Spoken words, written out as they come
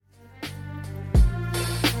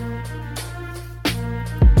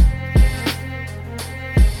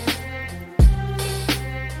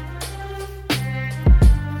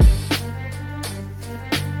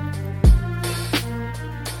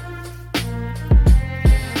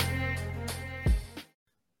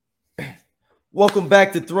Welcome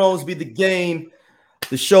back to Thrones Be the Game,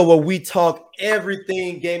 the show where we talk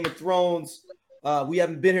everything Game of Thrones. We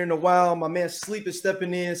haven't been here in a while. My man Sleep is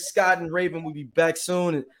stepping in. Scott and Raven will be back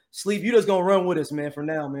soon. And Sleep, you just gonna run with us, man. For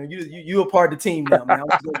now, man. You a part of the team now, man. I'm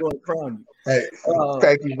just gonna go and crown you. Hey,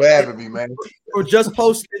 thank you for having me, man. For Just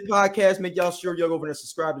Posted podcast, make y'all sure y'all go over there and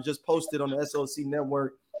subscribe to Just Posted on the SOC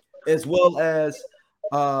network, as well as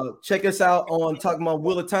check us out on talking about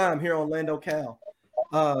Wheel of Time here on Lando Cal.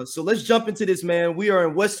 So let's jump into this, man. We are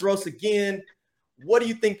in Westeros again. What do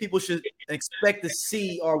you think people should expect to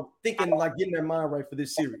see or thinking like getting their mind right for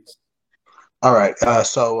this series? All right.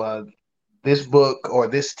 So this book or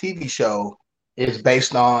this TV show is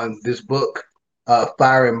based on this book,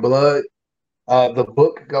 Fire and Blood. The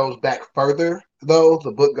book goes back further, though.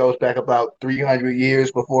 The book goes back about 300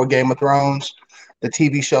 years before Game of Thrones. The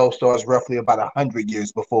TV show starts roughly about 100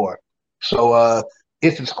 years before. So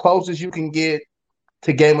it's as close as you can get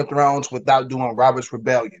to Game of Thrones without doing Robert's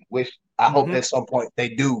Rebellion, which I hope at some point they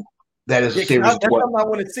do. That is a series. That's something I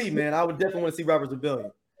want to see, man. I would definitely want to see Robert's Rebellion.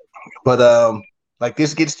 But like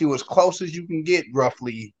this gets you as close as you can get,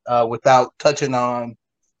 roughly, without touching on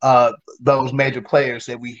those major players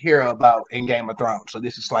that we hear about in Game of Thrones. So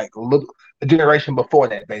this is like a generation before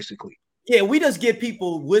that, basically. Yeah, we just get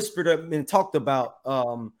people whispered and talked about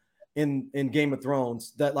in Game of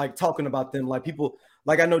Thrones that like talking about them, like people.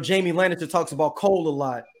 Like I know Jaime Lannister talks about Cole a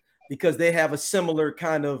lot because they have a similar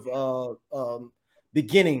kind of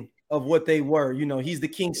beginning of what they were. You know, he's the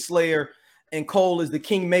King Slayer and Cole is the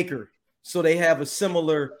King Maker. So they have a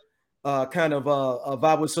similar kind of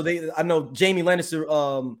vibe. So I know Jaime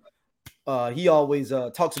Lannister, he always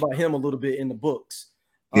talks about him a little bit in the books.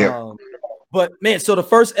 Yeah. But man, so the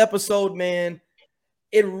first episode, man,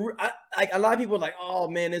 a lot of people are like, oh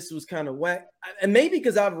man, this was kind of whack. And maybe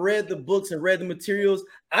because I've read the books and read the materials,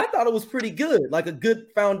 I thought it was pretty good, like a good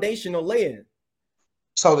foundational lay-in.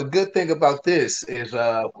 So the good thing about this is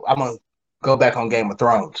I'm gonna go back on Game of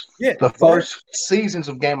Thrones. Yeah, the first seasons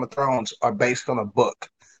of Game of Thrones are based on a book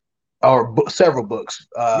or several books.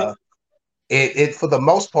 It for the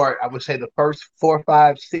most part, I would say the first 4,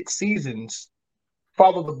 5, 6 seasons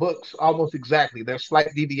follow the books almost exactly. There's slight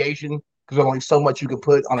deviation because there's only so much you can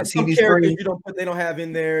put on a TV screen. They don't have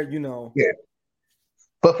in there, you know. Yeah.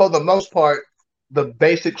 But for the most part, the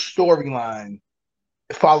basic storyline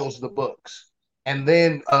follows the books. And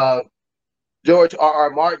then George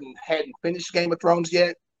R.R. Martin hadn't finished Game of Thrones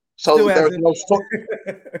yet. So there's no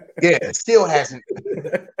it still hasn't.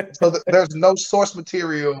 So there's no source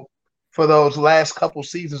material for those last couple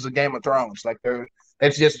seasons of Game of Thrones. Like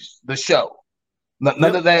it's just the show.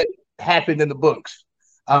 None of that happened in the books.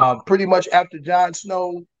 Pretty much after Jon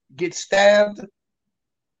Snow gets stabbed,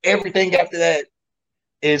 everything after that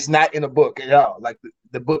is not in a book at all. Like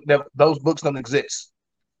the book, those books don't exist.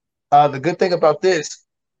 The good thing about this,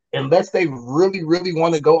 unless they really, really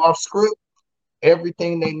want to go off script,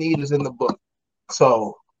 everything they need is in the book.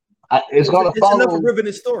 So it's going to follow. It's enough of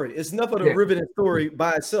riveting story. It's enough of the riveting story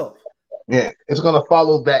by itself. Yeah, it's going to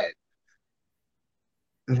follow that.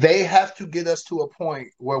 They have to get us to a point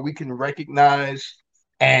where we can recognize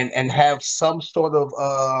and have some sort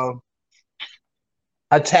of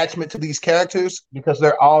attachment to these characters because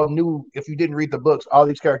they're all new. If you didn't read the books, all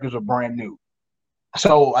these characters are brand new.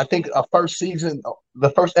 So I think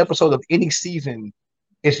the first episode of any season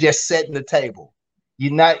is just setting the table.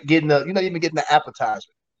 You're not even getting the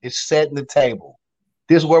appetizer. It's setting the table.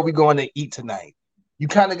 This is where we're going to eat tonight. You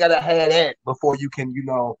kind of got to have that before you can,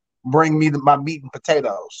 bring me my meat and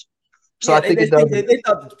potatoes. So I think they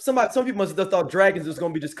thought some people must have thought dragons was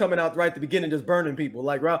going to be just coming out right at the beginning, just burning people,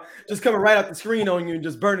 like just coming right out the screen on you and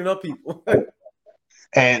just burning up people.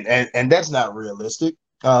 and that's not realistic.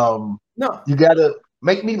 No, you got to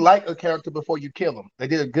make me like a character before you kill them. They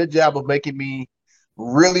did a good job of making me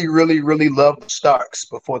really, really, really love the Starks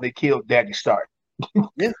before they killed Daddy Stark.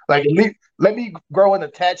 Yeah, like let me grow an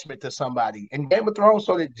attachment to somebody. And Game of Thrones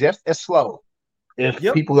started just as slow. If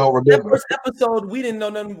people don't remember, that first episode, we didn't know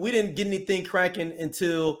nothing. We didn't get anything cracking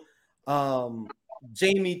until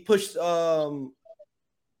Jaime pushed out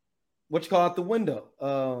the window.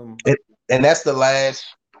 And that's the last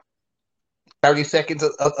 30 seconds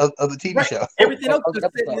of the TV show. Everything else was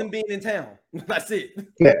sitting them being in town. That's it.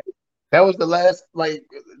 Yeah, that was the last, like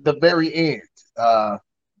the very end.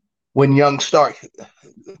 When young Stark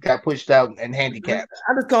got pushed out and handicapped.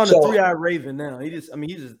 I just call him a 3-eyed Raven now. He's just a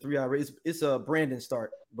 3-eyed Raven. It's a Brandon Stark,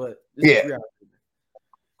 but it's a 3-eyed Raven.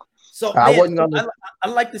 So I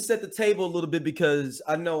like to set the table a little bit because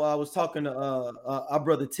I know I was talking to our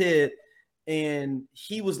brother Ted, and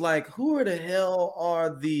he was like, "Who are the hell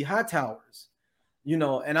are the High Towers?"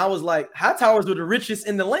 And I was like, "High Towers were the richest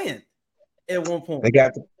in the land." at one point. They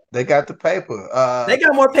got the paper. They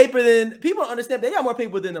got more paper than people don't understand. They got more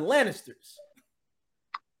paper than the Lannisters.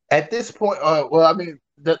 At this point, well, I mean,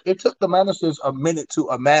 it took the Lannisters a minute to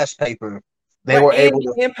amass paper. They right, were able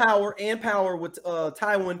to and power with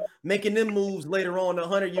Tywin making them moves later on,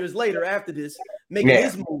 100 years later after this, making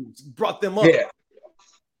his moves brought them up. Yeah.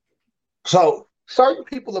 So certain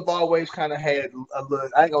people have always kind of had a little,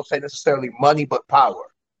 I ain't gonna say necessarily money, but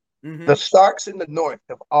power. Mm-hmm. The Starks in the North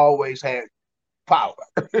have always had power.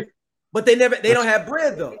 But they don't have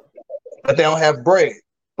bread though. But they don't have bread.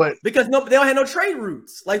 But because they don't have no trade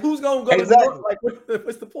routes. Like who's gonna go to the North? Like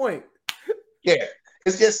what's the point? Yeah.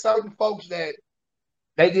 It's just certain folks that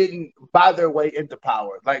they didn't buy their way into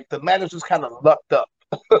power. Like the Lannisters kind of lucked up.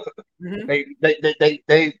 Mm-hmm.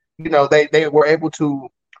 They were able to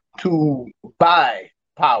buy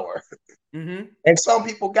power. Mm-hmm. And some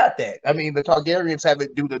people got that. I mean, the Targaryens have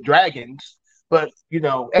it due to dragons, but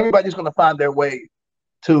everybody's going to find their way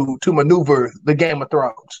to maneuver the Game of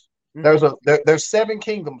Thrones. Mm-hmm. There's 7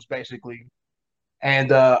 kingdoms basically,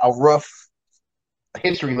 and a rough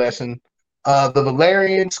history lesson. The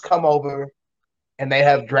Valyrians come over, and they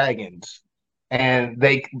have dragons, and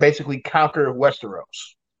they basically conquer Westeros.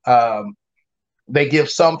 They give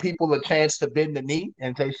some people a chance to bend the knee,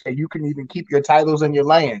 and they say you can even keep your titles and your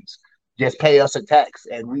lands. Just pay us a tax,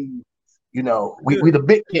 and we the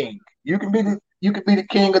big king. You can be the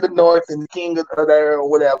king of the North and the king of there or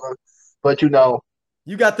whatever, but you got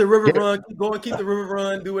the river run. Go and keep the river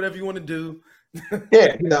run. Do whatever you want to do.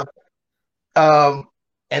 Yeah,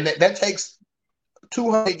 and that takes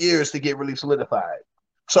 200 years to get really solidified.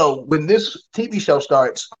 So when this TV show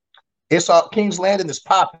starts, it's all King's Landing is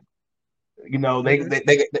popping. They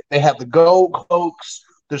have the gold cloaks.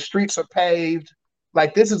 The streets are paved.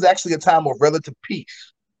 Like this is actually a time of relative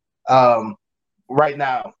peace right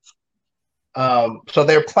now. So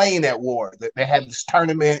they're playing at war. They have this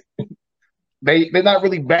tournament. They're not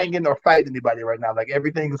really banging or fighting anybody right now. Like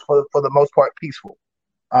everything is for the most part peaceful.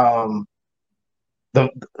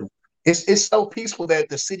 It's so peaceful that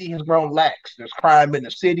the city has grown lax. There's crime in the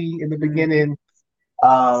city in the beginning.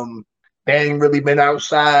 They ain't really been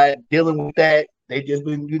outside dealing with that. They just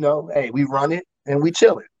been, hey, we run it and we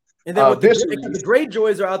chill it. And then the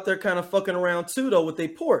Greyjoys are out there kind of fucking around too, though, with their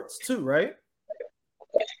ports too, right?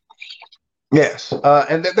 Yes,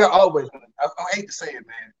 and they're always. I hate to say it,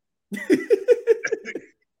 man.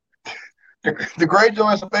 the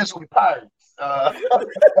Greyjoys are basically pirates.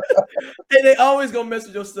 Hey, they always gonna mess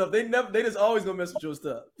with your stuff. They just always gonna mess with your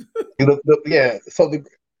stuff. So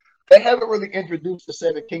they haven't really introduced the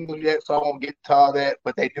 7 kingdoms yet, so I won't get to all that.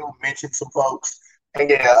 But they do mention some folks, and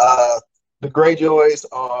the Greyjoys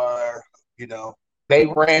are, they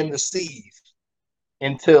ran the seas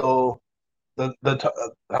until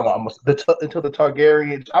until the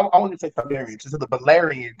Targaryens. I wouldn't say Targaryens, until the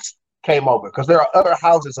Valyrians came over, because there are other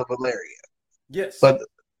houses of Valyria. Yes, but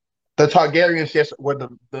the Targaryens just were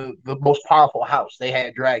the most powerful house. They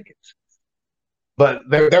had dragons. But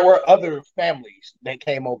there were other families that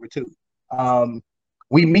came over too.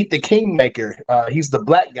 We meet the Kingmaker. He's the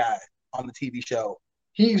black guy on the TV show.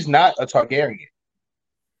 He's not a Targaryen.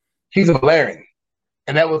 He's a Valyrian.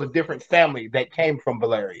 And that was a different family that came from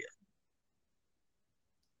Valyria.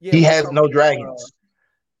 Yeah, he has no dragons.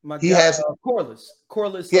 Has Corlys.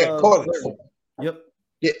 Corlys. Yeah, Corlys. Yep.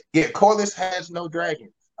 Yeah, Corlys has no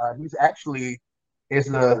dragons. He's actually is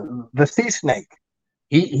the sea snake.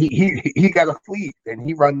 He got a fleet and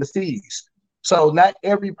he run the seas. So not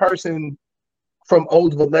every person from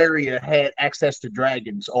old Valyria had access to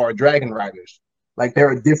dragons or dragon riders. Like there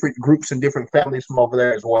are different groups and different families from over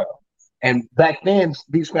there as well. And back then,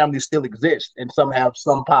 these families still exist and some have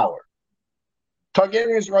some power.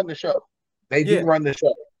 Targaryens run the show. They do run the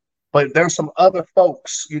show. But there's some other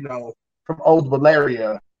folks, from old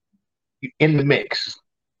Valyria in the mix.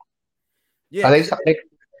 Yeah.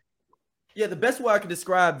 The best way I can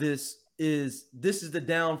describe this is the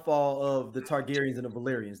downfall of the Targaryens and the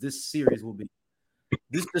Valyrians. This series will be.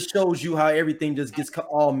 This just shows you how everything just gets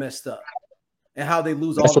all messed up and how they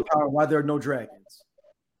lose all the power, why there are no dragons.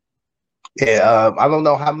 Yeah, I don't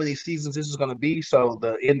know how many seasons this is going to be, so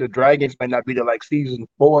the end of Dragons may not be to like season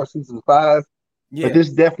 4, season 5. Yeah. But this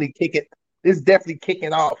is definitely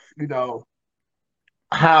kicking off,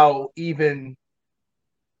 how even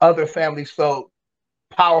other families felt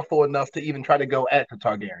powerful enough to even try to go at the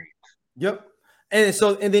Targaryens. Yep.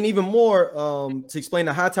 And then even more to explain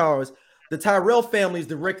the Hightowers, the Tyrell family is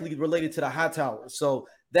directly related to the Hightowers. So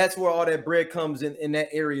that's where all that bread comes in that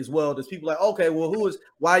area as well. There's people like, okay, well,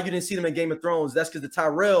 why you didn't see them in Game of Thrones? That's because the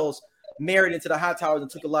Tyrells married into the Hightowers and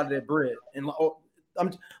took a lot of that bread. And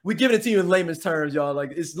we're giving it to you in layman's terms, y'all.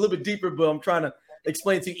 Like it's a little bit deeper, but I'm trying to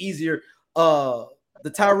explain it to you easier. The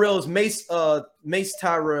Tyrells, Mace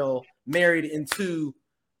Tyrell married into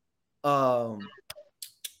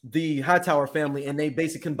the Hightower family, and they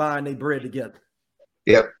basically combined they bred together.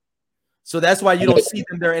 Yep. So that's why you don't see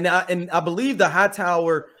them there. And I believe the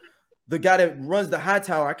Hightower, the guy that runs the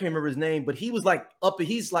Hightower, I can't remember his name, but he was like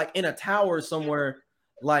he's like in a tower somewhere,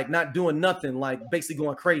 like not doing nothing, like basically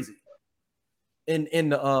going crazy.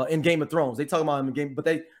 In Game of Thrones, they talk about him in game, but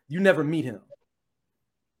you never meet him.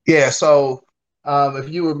 Yeah. So if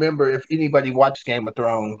you remember, if anybody watched Game of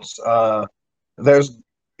Thrones, there's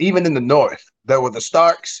even in the North, there were the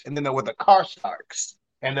Starks, and then there were the Karstarks,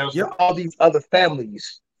 and there's all these other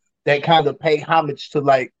families that kind of pay homage to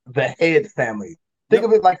like the head family. Think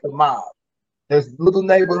of it like the mob. There's little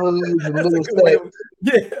neighborhoods and little states.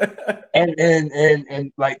 Yeah.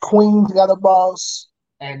 And like Queens got a boss,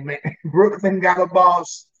 and Brooklyn got a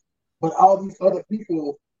boss, but all these other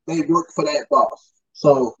people, they work for that boss.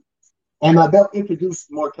 So, and they'll introduce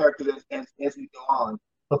more characters as we go on.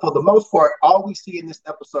 But for the most part, all we see in this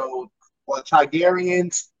episode are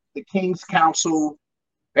Targaryens, the King's Council.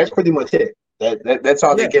 That's pretty much it. That's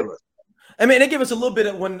all they give us. I mean, they give us a little bit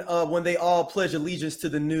of when they all pledge allegiance to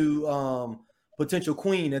the new potential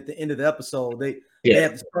queen at the end of the episode. They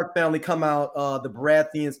have the Stark family come out, the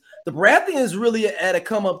Baratheons. The Baratheons really had to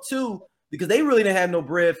come up too because they really didn't have no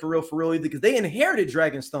bread for real, because they inherited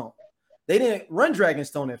Dragonstone. They didn't run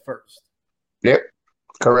Dragonstone at first. Yep,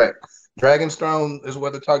 correct. Dragonstone is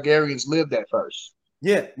where the Targaryens lived at first.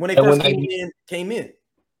 Yeah, when they first came in.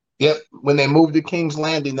 Yep, when they moved to King's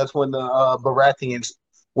Landing, that's when the Baratheons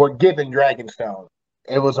were given Dragonstone.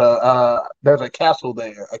 It was there's a castle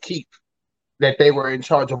there, a keep, that they were in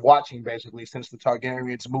charge of watching, basically, since the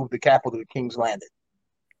Targaryens moved the capital to King's Landing.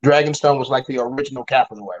 Dragonstone was like the original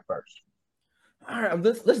capital at first. All right,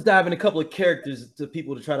 let's dive in a couple of characters to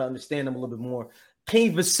people to try to understand them a little bit more.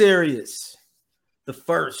 King Viserys, the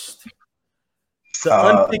first, the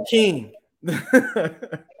unfit king.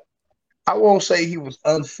 I won't say he was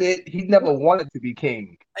unfit. He never wanted to be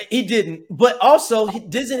king. He didn't. But also,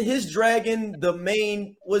 isn't his dragon the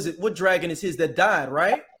main? What dragon is his that died?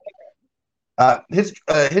 Right. His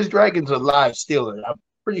dragon's alive still. I'm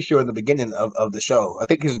pretty sure in the beginning of the show. I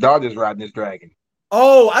think his daughter's riding his dragon.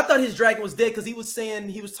 Oh, I thought his dragon was dead because he was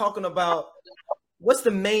talking about what's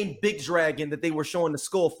the main big dragon that they were showing the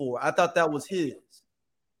skull for. I thought that was his.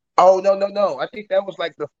 Oh no! I think that was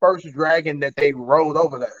like the first dragon that they rode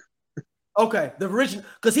over there. Okay, the original,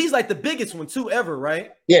 because he's like the biggest one too ever,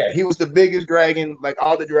 right? Yeah, he was the biggest dragon. Like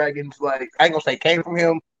all the dragons, like I ain't gonna say came from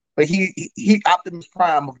him, but he Optimus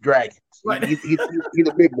Prime of dragons. Right. He's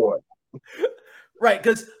a big boy. Right,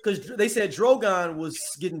 because they said Drogon was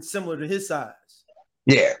getting similar to his size.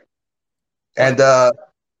 Yeah, and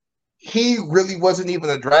he really wasn't even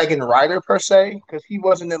a dragon rider per se, because he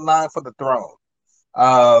wasn't in line for the throne.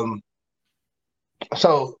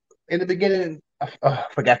 So in the beginning, I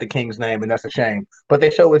forgot the king's name, and that's a shame. But they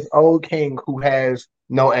show his old king who has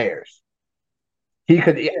no heirs. He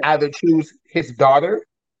could either choose his daughter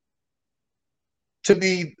to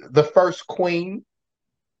be the first queen,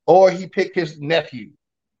 or he picked his nephew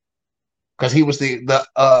because he was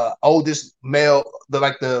the oldest male,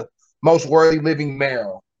 the most worthy living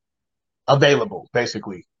male available,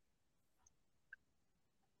 basically.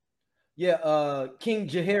 Yeah, King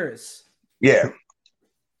Jaehaerys. Yeah,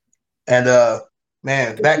 and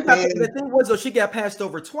man, back then the thing was though, she got passed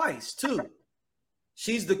over twice too.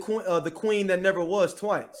 She's the queen that never was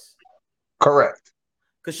twice. Correct.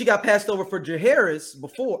 Because she got passed over for Jaehaerys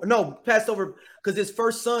before. No, passed over because his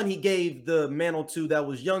first son he gave the mantle to that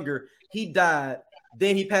was younger. He died.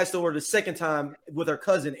 Then he passed over the second time with her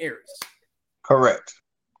cousin Heirs. Correct.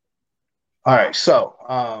 All right, so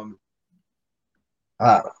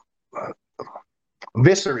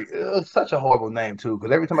Viserys, such a horrible name too,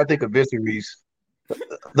 because every time I think of Viserys,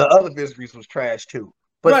 the other Viserys was trash too.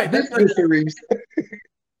 But right, this Viserys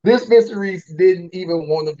didn't even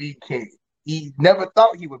want to be king. He never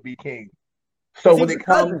thought he would be king. So when it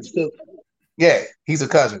comes to, he's a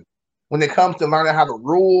cousin. When it comes to learning how to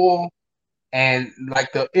rule and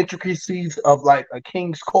like the intricacies of like a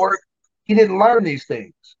king's court, he didn't learn these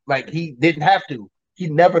things. Like he didn't have to. He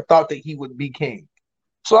never thought that he would be king.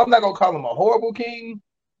 So I'm not gonna call him a horrible king.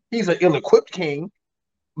 He's an ill-equipped king,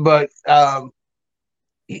 but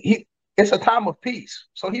it's a time of peace,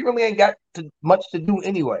 so he really ain't got much to do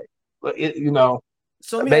anyway. But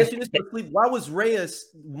So let me ask you this quickly: why was Reyes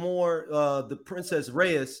more the Princess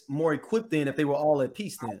Reyes more equipped then if they were all at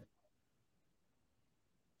peace then?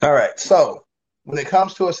 All right. So when it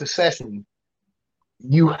comes to a succession,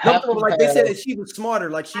 You have to like they said that she was smarter,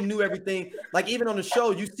 like she knew everything. Like even on the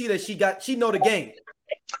show, you see that she know the game.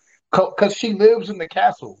 Because she lives in the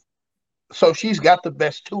castle. So she's got the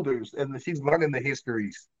best tutors and she's learning the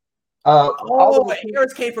histories.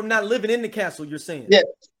 Heirs came from not living in the castle, you're saying? Yeah.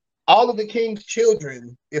 All of the king's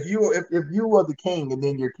children, if you were the king and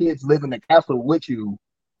then your kids live in the castle with you,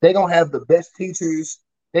 they don't have the best teachers.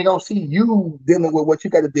 They don't see you dealing with what you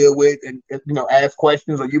got to deal with and ask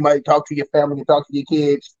questions, or you might talk to your family and talk to your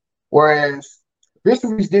kids. Whereas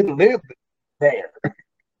Viserys didn't live there.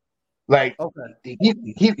 Like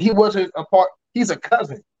he wasn't a part. He's a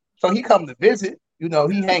cousin, so he come to visit. He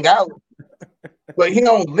hang out, but he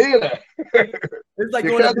don't live there. It's like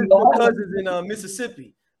going to visit your cousins in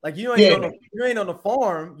Mississippi. Like you ain't on the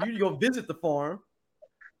farm. You go visit the farm.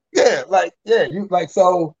 Yeah,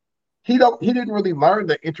 so he didn't really learn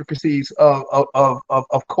the intricacies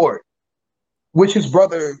of court, which his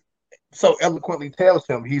brother so eloquently tells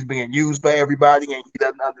him. He's being used by everybody, and he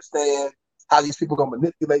doesn't understand how these people gonna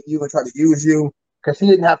manipulate you and try to use you, because he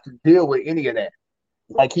didn't have to deal with any of that.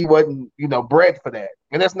 Like he wasn't, bred for that,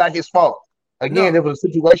 and that's not his fault. Again, It was a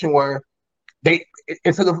situation where they,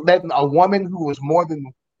 instead of letting a woman who was more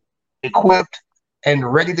than equipped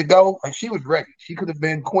and ready to go, like she was ready. She could have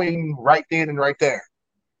been queen right then and right there.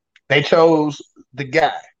 They chose the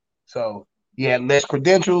guy, so he had less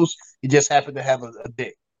credentials. He just happened to have a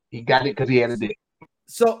dick. He got it because he had a dick.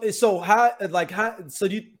 So how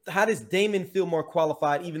does Daemon feel more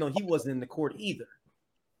qualified, even though he wasn't in the court either?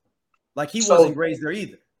 Like he wasn't raised there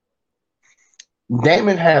either.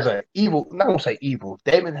 Daemon has an evil, not gonna say evil.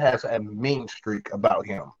 Daemon has a mean streak about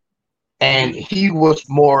him, and he was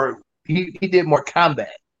more. He did more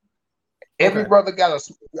combat. Every brother got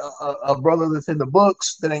a brother that's in the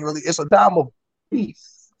books that ain't really. It's a time of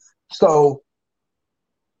peace. So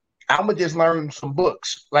I'm gonna just learn some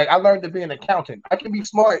books. Like I learned to be an accountant. I can be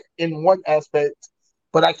smart in one aspect,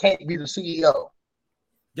 but I can't be the CEO.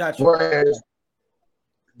 Gotcha. Whereas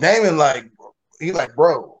Daemon, he's like,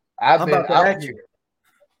 bro, I've been out here.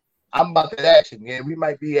 I'm about that action. Yeah, we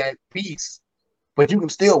might be at peace, but you can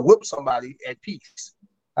still whip somebody at peace.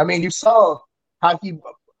 I mean, you saw how he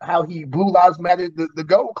Blue Lives Matter the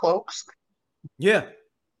gold cloaks. Yeah.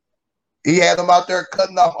 He had them out there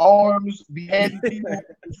cutting off arms, beheading people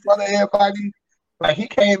in front of everybody. Like he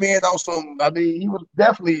came in on some. I mean, he was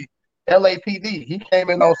definitely LAPD. He came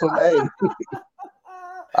in on some. Hey,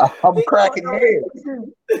 I'm cracking heads.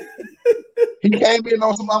 He came in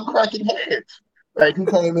on some. I'm cracking heads. Like he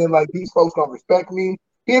came in like these folks don't respect me.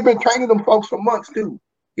 He had been training them folks for months too.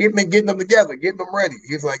 He had been getting them together, getting them ready.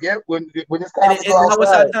 He's like, yeah, when it's time to go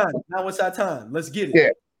outside. Now it's our time. Let's get it.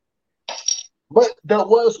 Yeah. But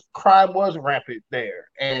crime was rampant there,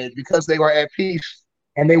 and because they were at peace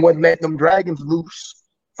and they wouldn't let them dragons loose,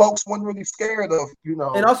 folks weren't really scared of,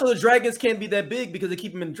 And also, the dragons can't be that big because they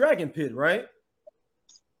keep them in the dragon pit, right?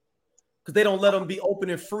 Because they don't let them be open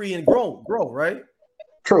and free and grow, right?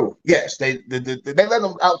 True. Yes, they let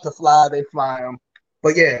them out to fly. They fly them,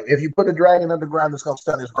 but yeah, if you put a dragon underground, it's gonna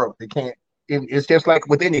stun its growth. They can't. It's just like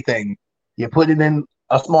with anything. You put it in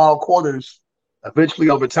a small quarters. Eventually,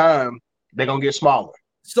 over time, they're gonna get smaller.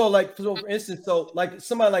 So for instance, like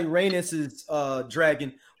somebody like Rhaenys's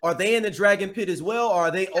dragon, are they in the dragon pit as well, or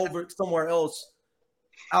are they over somewhere else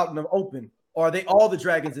out in the open? Or are they all the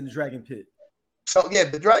dragons in the dragon pit? So yeah,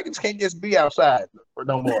 the dragons can't just be outside for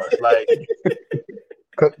no more. Like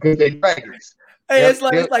because they're dragons. Hey, it's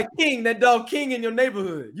like King, that dog King in your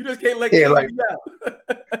neighborhood. You just can't let King be out.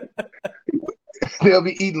 They'll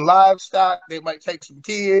be eating livestock. They might take some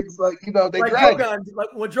kids. They Drogon,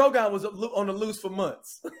 like when Drogon was on the loose for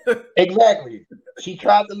months. Exactly. She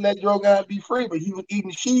tried to let Drogon be free, but he was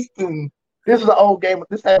eating sheep. And this is an old game.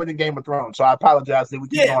 This happened in Game of Thrones, so I apologize that we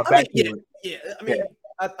keep going back to it. Yeah, I mean,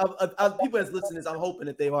 people that's listening, I'm hoping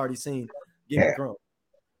that they've already seen Game of Thrones.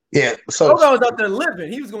 Yeah, so Drogon was out there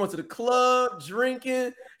living. He was going to the club,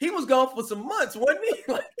 drinking. He was gone for some months, wasn't he?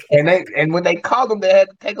 and when they called him, they had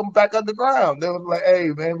to take him back underground. They was like, "Hey,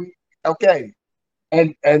 man, okay."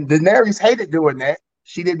 And Daenerys hated doing that.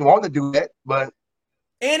 She didn't want to do that, but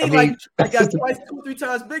and he got twice, 2-3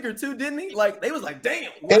 times bigger too, didn't he? Like they was like,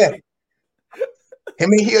 "Damn." Yeah. I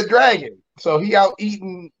mean, he a dragon, so he out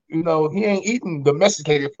eating. He ain't eating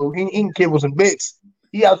domesticated food. He ain't eating kibbles and bits.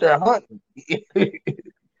 He out there hunting.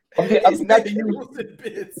 Not to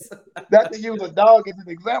use a dog as an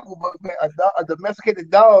example, but a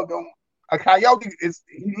domesticated dog, a coyote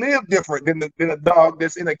he lives different than a dog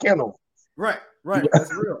that's in a kennel. Right.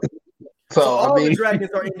 That's real. So all the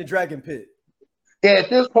dragons are in the dragon pit. Yeah, at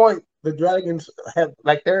this point, the dragons have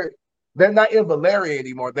they're not in Valyria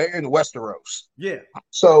anymore. They're in Westeros. Yeah.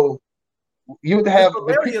 So you would have the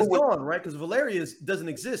Valeria's people with, gone, right? Because Valeria doesn't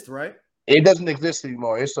exist, right? it doesn't exist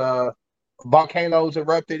anymore. It's volcanoes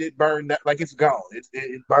erupted, it burned, like it's gone.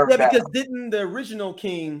 It burned Yeah, down. because didn't the original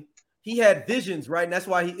king, he had visions, right? And that's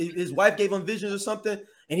why his wife gave him visions or something,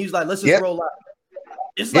 and he was like, "Let's just roll out."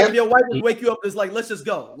 It's like if your wife would wake you up, it's like, "Let's just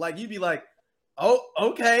go." Like you'd be like, "Oh,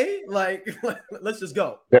 okay," like let's just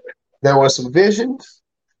go. There were some visions,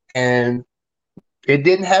 and it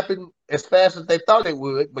didn't happen as fast as they thought it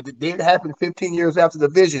would, but it did happen 15 years after the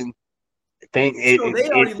vision. So they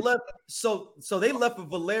already left. So they left with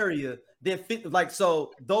Valeria. Then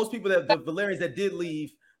so those people the Valerians that did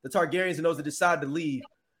leave, the Targaryens and those that decided to leave.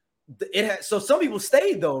 So some people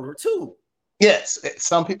stayed though too. Yes,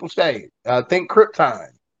 some people stayed. Think Krypton.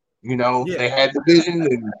 They had the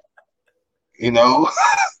vision, and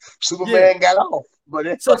Superman got off.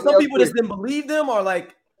 But so some people just didn't believe them, or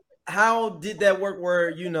like, how did that work?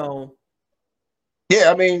 Where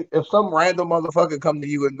Yeah, I mean, if some random motherfucker come to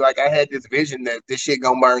you and like, I had this vision that this shit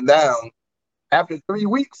gonna burn down. After 3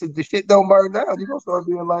 weeks, if the shit don't burn down, you gonna start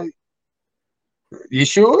being like, "You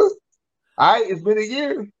sure? It's been a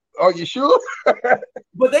year. Are you sure?"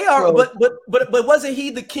 But they are. So, but wasn't he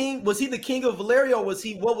the king? Was he the king of Valeria, or was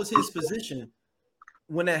he? What was his position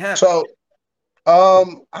when that happened? So, I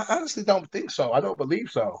honestly don't think so. I don't believe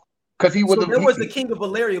so. Because he was. So there was the king of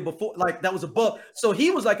Valeria before, like that was above. So he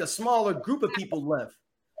was like a smaller group of people left.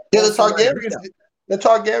 Yeah, the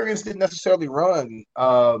Targaryens didn't necessarily run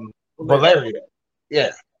Valeria.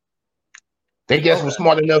 Yeah, they just were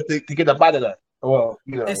smart enough to get up out of that. Well,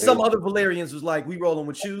 and some other Valerians was like, "We rolling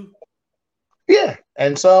with you." Yeah,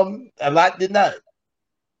 and a lot did not.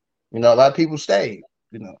 A lot of people stayed.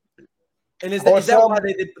 And is that why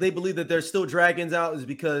they believe that there's still dragons out? Is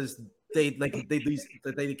because they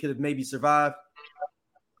could have maybe survived?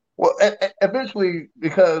 Well, eventually,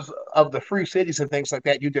 because of the free cities and things like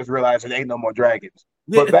that, you just realize there ain't no more dragons.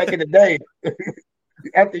 Yeah. But back in the day,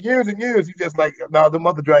 after years and years, you just like, no, the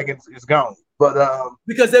mother dragons is gone. But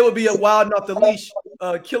because they would be a wild off the leash,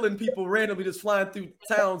 killing people randomly, just flying through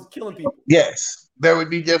towns, killing people. Yes, there would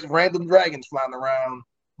be just random dragons flying around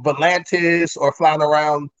Volantis or flying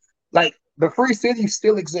around. Like, the free cities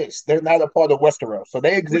still exist. They're not a part of Westeros, so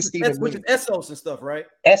they exist which is Essos and stuff, right?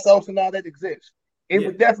 Essos and all that exists. It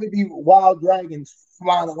would definitely be wild dragons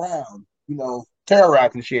flying around,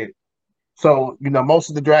 terrorizing shit. So, most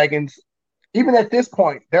of the dragons, even at this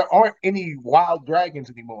point, there aren't any wild dragons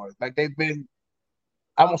anymore. Like, they've been,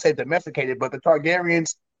 I won't say domesticated, but the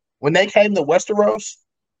Targaryens, when they came to Westeros,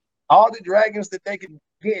 all the dragons that they could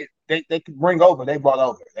get, they could bring over, they brought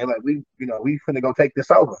over. They're like, we finna go take this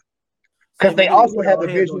over. Because they also had the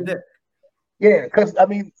vision. Yeah, because, I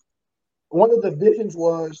mean, one of the visions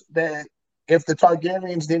was that if the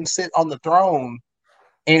Targaryens didn't sit on the throne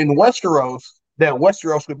in Westeros, that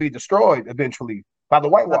Westeros would be destroyed eventually by the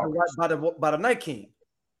White Walkers. By the Night King.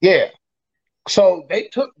 Yeah. So they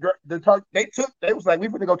took they was like, we're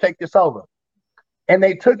going to go take this over. And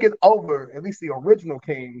they took it over, at least the original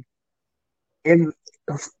king,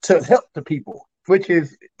 to help the people, which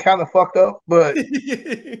is kind of fucked up, but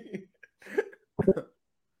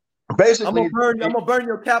basically, I'm gonna burn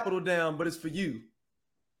your capital down, but it's for you.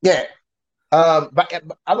 Yeah. But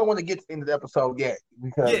I don't want to get into the episode yet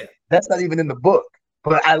because that's not even in the book.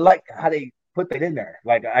 But I like how they put that in there.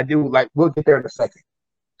 Like, I do. Like, we'll get there in a second.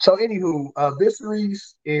 So, anywho,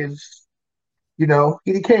 Viserys is, he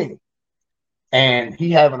the king, and he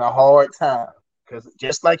having a hard time because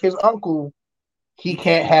just like his uncle, he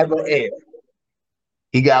can't have an heir.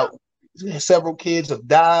 He got several kids have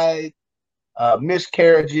died,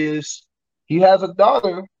 miscarriages. He has a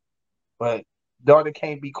daughter, but daughter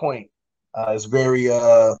can't be queen. It's very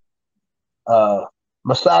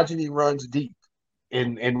misogyny runs deep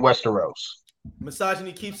in Westeros.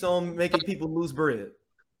 Misogyny keeps on making people lose bread.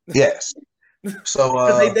 Yes.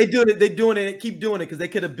 So they do it. They're doing it. Keep doing it because they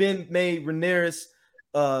could have been made Rhaenyra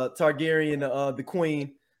Targaryen the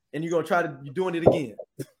queen, and you're doing it again.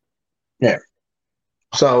 Yeah.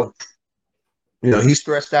 So he's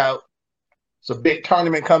stressed out. It's a big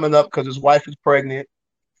tournament coming up because his wife is pregnant.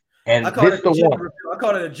 And I called it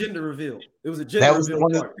a gender reveal. It was a gender reveal. That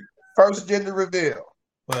was the first gender reveal,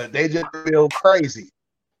 but they just reveal crazy.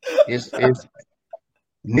 It's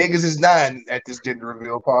niggas is dying at this gender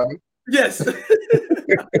reveal party. Yes,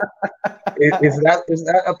 it's not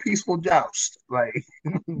a peaceful joust. Like,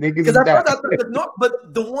 niggas is dying.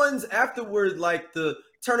 But the ones afterward, like the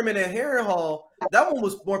tournament at Harrenhal, that one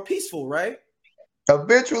was more peaceful, right?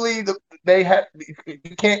 Eventually,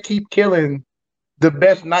 you can't keep killing the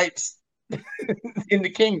best knights in the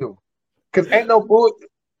kingdom because ain't no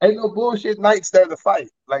bullshit knights there to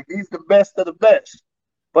fight. Like, these the best of the best.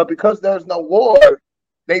 But because there's no war,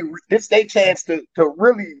 this they chance to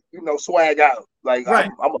really swag out. Like Right.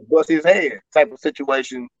 I'm gonna bust his head type of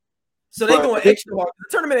situation. So they going extra hard. The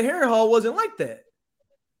tournament at Harry Hall wasn't like that.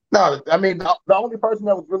 No, I mean the only person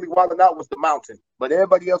that was really wilding out was the Mountain, but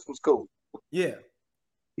everybody else was cool. Yeah.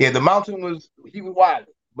 Yeah, the Mountain was wild,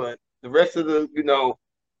 but the rest of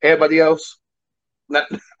everybody else, not,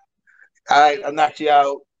 I knocked you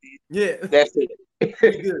out. Yeah, that's it.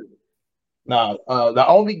 Good. No, the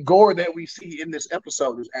only gore that we see in this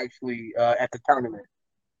episode is actually at the tournament.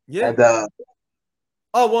 Yeah. And,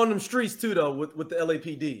 on them streets too, though, with the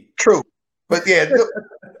LAPD. True, but yeah,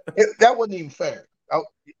 that wasn't even fair.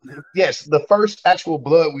 Yes, the first actual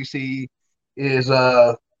blood we see is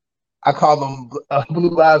I call them Blue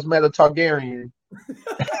Lives Matter Targaryen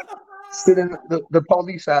sending the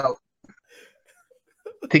police out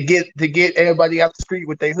to get everybody out the street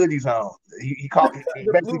with their hoodies on. He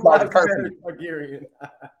basically called it curfew.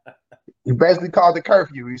 He basically called the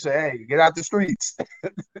curfew. He said, "Hey, get out the streets."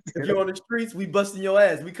 If you're on the streets, we busting your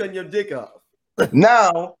ass. We cutting your dick off.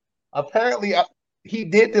 Now, apparently, he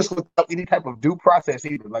did this without any type of due process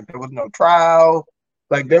either. Like there was no trial.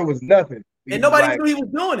 Like there was nothing. And nobody knew he was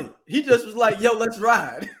doing it. He just was like, "Yo, let's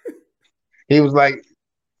ride." He was like,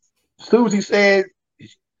 Susie said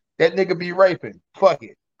that nigga be raping. Fuck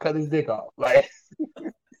it. Cut his dick off. Like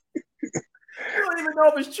you don't even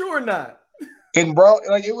know if it's true or not. And bro,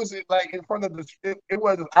 like it was like in front of it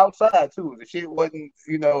was outside too. The shit wasn't,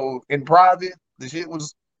 in private. The shit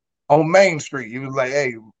was on Main Street. He was like,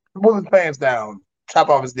 "Hey, pull his pants down, chop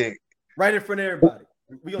off his dick." Right in front of everybody.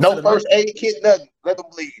 No first aid kit, nothing. Let him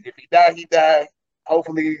bleed. If he died, he died.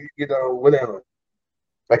 Hopefully, whatever.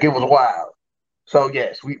 Like it was wild. So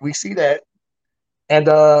yes, we see that. And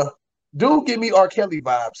dude give me R. Kelly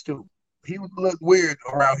vibes too. He would look weird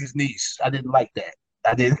around his niece. I didn't like that.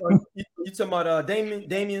 I didn't. You talking about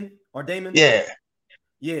Damien? Yeah.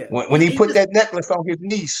 Yeah. When he put that necklace on his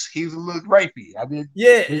niece, he was a little rapey. I did.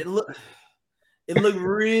 Yeah, it looked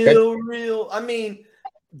real. I mean,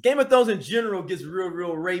 Game of Thrones in general gets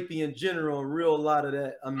real rapey in general, and a lot of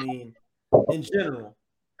that. I mean, in general.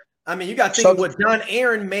 I mean, you got to think what John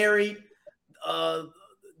Aaron married. And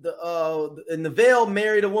the Veil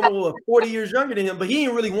married a woman who was 40 years younger than him, but he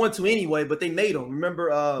didn't really want to anyway. But they made him.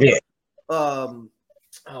 Remember? Yeah.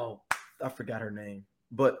 I forgot her name.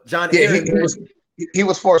 But John Aaron he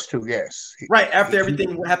was forced to. Yes. Right after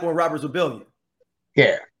everything happened with Robert's Rebellion.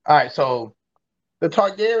 Yeah. All right. So the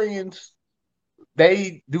Targaryens,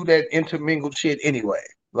 they do that intermingled shit anyway.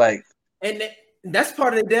 Like, and that's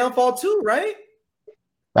part of the downfall too, right?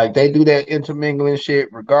 Like they do that intermingling shit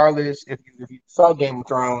regardless. If you saw Game of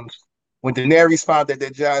Thrones, when Daenerys found out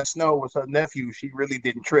that Jon Snow was her nephew, she really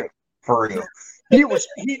didn't trip for real. He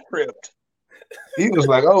tripped. He was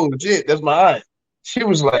like, "Oh shit, that's my aunt." She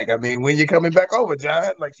was like, "I mean, when you coming back over,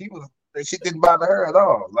 John?" Like that shit didn't bother her at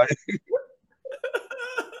all. Like,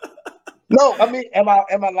 no, I mean, am I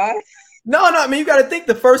lying? No. I mean, you got to think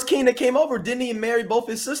the first king that came over didn't he marry both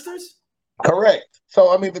his sisters? Correct.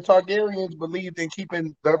 So I mean, the Targaryens believed in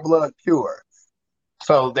keeping their blood pure.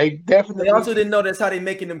 So they definitely. They also didn't know that's how they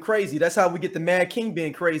making them crazy. That's how we get the Mad King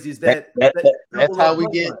being crazy. Is that's how we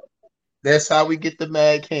get. That's how we get the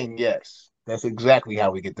Mad King. Yes, that's exactly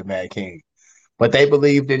how we get the Mad King. But they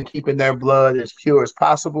believed in keeping their blood as pure as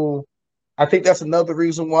possible. I think that's another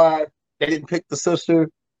reason why they didn't pick the sister,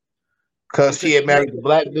 because she had married the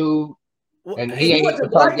black dude, and he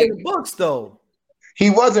wasn't black in the books though. He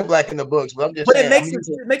wasn't black in the books, but I'm just saying.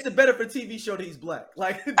 It makes it better for TV show that he's black.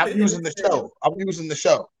 Like I'm using the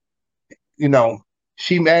show.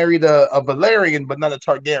 She married a Valerian, but not a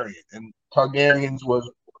Targaryen, and Targaryens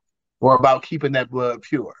were about keeping that blood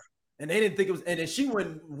pure. And they didn't think it was. And then she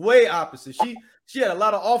went way opposite. She had a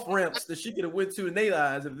lot of off ramps that she could have went to in their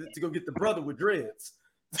eyes to go get the brother with dreads.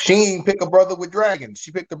 She didn't pick a brother with dragons.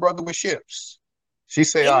 She picked a brother with ships. She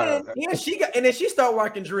said, and then she started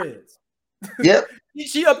rocking dreads. Yep.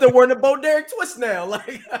 She up there wearing the Bo Derek twist now. Like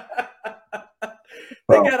they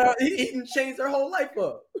got her. He changed her whole life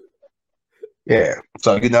up. Yeah.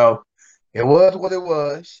 So it was what it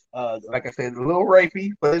was. Like I said, a little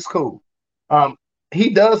rapey, but it's cool. He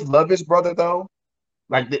does love his brother though.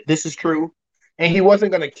 Like this is true, and he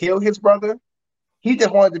wasn't gonna kill his brother. He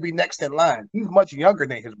just wanted to be next in line. He's much younger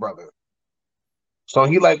than his brother, so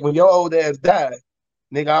he like, when your old ass died,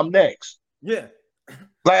 nigga, I'm next. Yeah.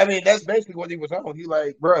 Like, I mean, that's basically what he was on. He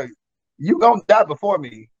like, bro, you gonna die before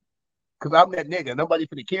me, because I'm that nigga. Nobody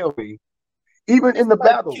finna kill me. Even in the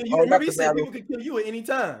battle. Remember he said people can kill you at any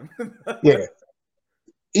time. Yeah.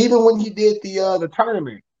 Even when he did the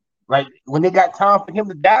tournament, like when they got time for him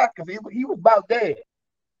to die, because he was about dead.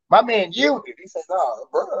 My man yielded. He said, "No,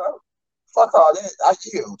 bro, fuck all that. I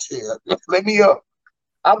yield. Chill. Let me up.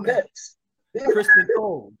 I'm next." Kristen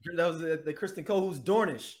Cole. That was the Kristen Cole who's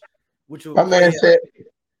Dornish, which will My man said,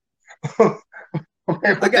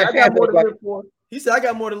 I got more to live for. He said, I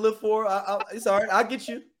got more to live for. It's all right. I'll get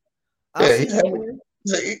you. I'll see you.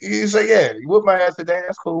 He said, yeah, you whip my ass today.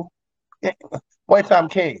 That's cool. Wait till I'm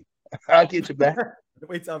king. I'll get you back.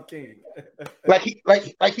 Wait till I'm king. like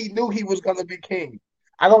he knew he was gonna be king.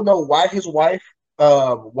 I don't know why his wife,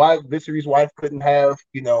 why Viserys' wife couldn't have,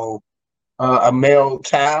 a male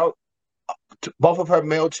child. Both of her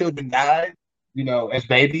male children died, as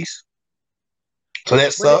babies. So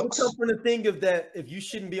that sucks. But it comes from the thing of that if you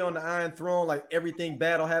shouldn't be on the Iron Throne, like everything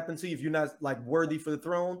bad will happen to you if you're not like worthy for the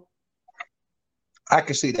throne. I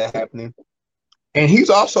can see that happening. And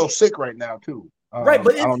he's also sick right now too. Right,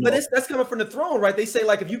 but that's coming from the throne, right? They say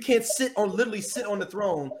like if you can't literally sit on the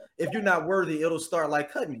throne, if you're not worthy, it'll start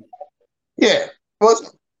like cutting you. Yeah,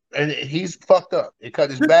 and he's fucked up. It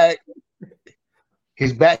cut his back.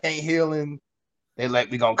 His back ain't healing. They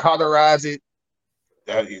like we gonna cauterize it.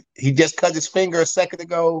 He just cut his finger a second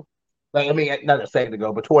ago. Like I mean, not a second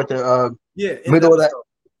ago, but toward the middle of that.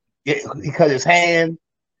 Yeah, he cut his hand.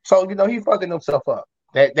 So he fucking himself up.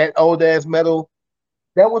 That old ass metal.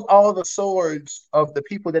 That was all the swords of the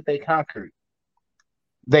people that they conquered.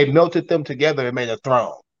 They melted them together and made a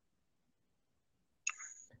throne.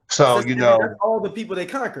 So that's all the people they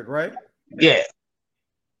conquered, right? Yeah.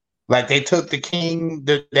 Like they took the king,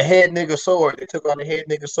 the head nigga sword. They took all the head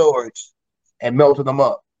nigga swords and melted them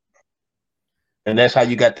up, and that's how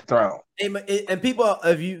you got the throne. And people,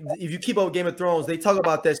 if you keep up with Game of Thrones, they talk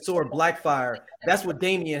about that sword Blackfire. That's what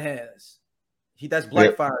Damian has. That's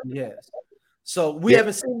Blackfire he has. So we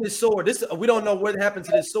haven't seen this sword. We don't know what happened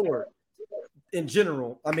to this sword in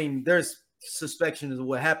general. I mean, there's suspicions of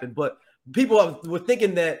what happened, but people were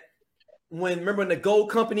thinking that remember when the Gold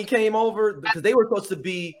Company came over because they were supposed to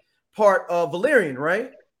be part of Valyrian,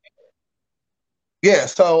 right? Yeah.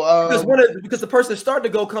 So because the person that started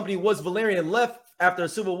the Gold Company was Valyrian and left after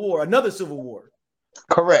another civil war.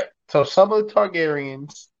 Correct. So some of the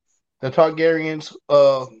Targaryens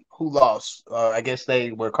who lost, I guess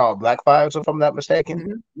they were called Blackfires, if I'm not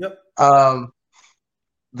mistaken. Mm-hmm. Yep.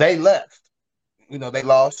 They left. They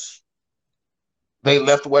lost. They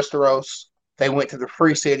left Westeros. They went to the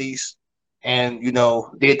free cities and,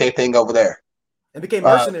 did their thing over there. And became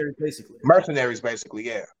mercenaries, basically. Mercenaries, basically,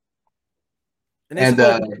 yeah. And they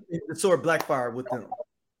the sword Blackfire with them.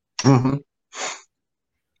 Mm-hmm.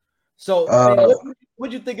 So,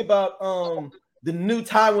 what do you think about the new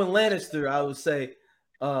Tywin Lannister? I would say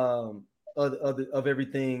of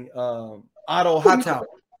everything, Otto Hightower.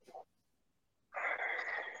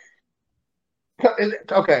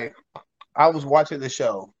 Okay, I was watching the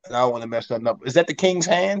show and I don't want to mess that up. Is that the King's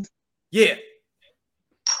Hand? Yeah.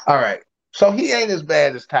 All right. So he ain't as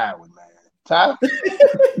bad as Tywin, man.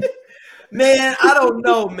 Man, I don't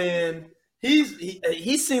know, man.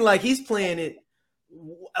 He seemed like he's playing it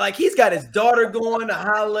like he's got his daughter going to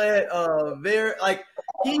holler at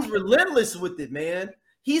he's relentless with it, man.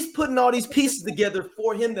 He's putting all these pieces together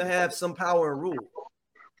for him to have some power and rule.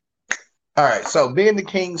 All right, so being the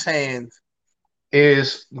King's Hand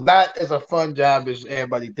is not as a fun job as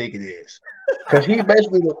everybody think it is, because he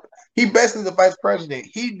basically the vice president.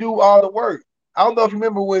 He do all the work. I don't know if you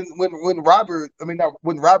remember when Robert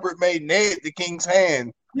made Ned the King's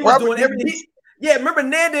Hand. He was doing everything. Remember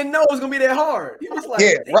Ned didn't know it was gonna be that hard. He was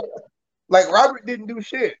like, Robert didn't do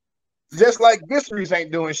shit. Just like Viserys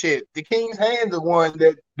ain't doing shit. The King's Hand, the one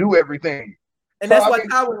that do everything. And that's why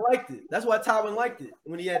Tywin liked it. That's why Tywin liked it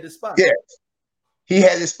when he had this spot. Yeah, he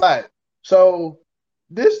had his spot. So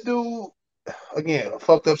this dude, again, a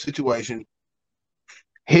fucked up situation.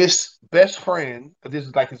 His best friend, this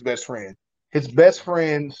is like his best friend. His best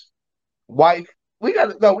friend's wife. We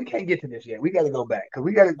can't get to this yet. We got to go back because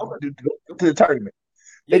we got to go to the tournament.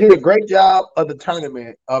 They did a great job of the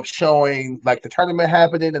tournament of showing like the tournament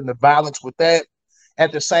happening and the violence with that.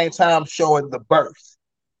 At the same time, showing the birth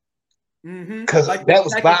because that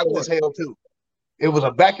was violent as hell too. It was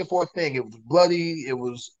a back and forth thing. It was bloody. It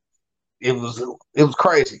was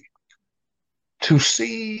crazy to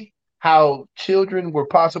see how children were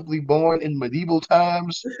possibly born in medieval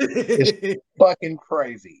times. Is fucking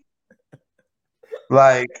crazy.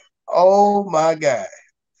 Like, oh my God,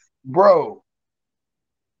 bro.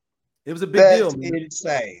 It was a big deal, man.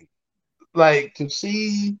 Insane. Like to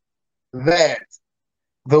see that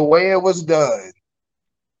the way it was done,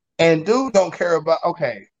 and dude don't care about.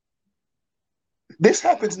 Okay, this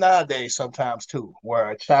happens nowadays sometimes too, where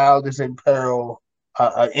a child is in peril,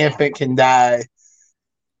 an infant can die,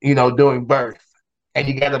 during birth, and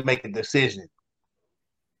you got to make a decision.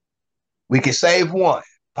 We can save one,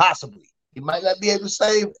 possibly. You might not be able to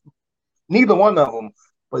save neither one of them,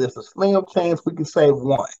 but it's a slim chance we can save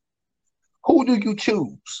one. Who do you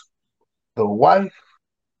choose? The wife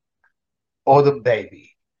or the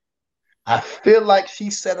baby? I feel like she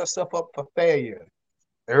set herself up for failure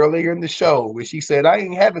earlier in the show where she said, I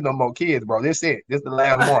ain't having no more kids, bro. This it. This is the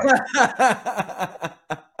last one.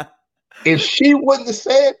 If she wouldn't have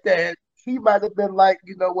said that, he might have been like,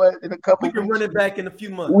 you know what, in a couple we can weeks, run it back in a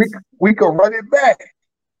few months. We can run it back.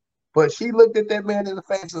 But she looked at that man in the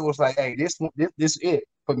face and was like, hey, this it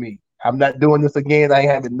for me. I'm not doing this again. I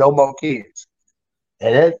ain't having no more kids.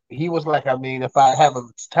 And he was like, I mean, if I have a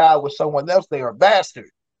child with someone else, they are a bastard.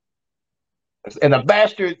 And a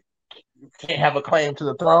bastard can't have a claim to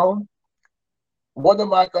the throne. What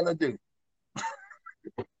am I going to do?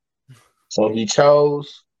 So he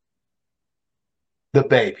chose the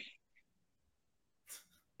baby.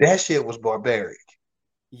 That shit was barbaric.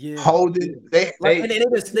 Yeah, Holding they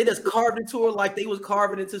just carved into her like they was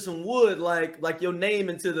carving into some wood, like your name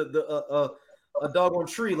into the a doggone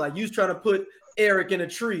tree. Like you was trying to put Eric in a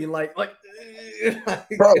tree, and like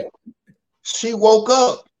bro. She woke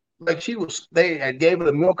up like they had gave her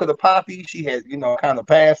the milk of the poppy. She had, kind of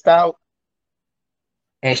passed out.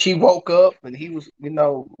 And she woke up and he was,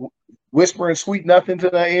 whispering sweet nothings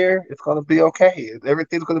in her ear. It's gonna be okay.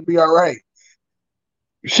 Everything's gonna be all right.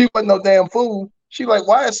 She wasn't no damn fool. She like,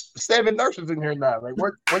 why is 7 nurses in here now? Like,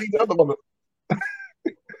 where these other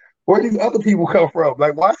where these other people come from?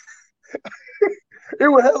 Like, why? It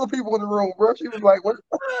was hella people in the room, bro. She was like, what?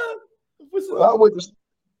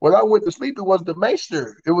 When I went to sleep, it was the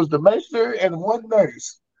maester. It was the maester and one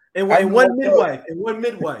nurse. And one midwife. And one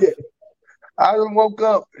midwife. Yeah. I done woke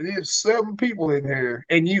up and there's 7 people in here,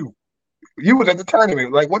 and you was at the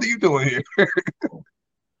tournament. Like, what are you doing here?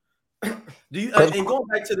 Do you and going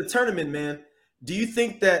back to the tournament, man? Do you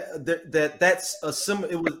think that's a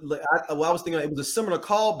similar? It was I was thinking it was a similar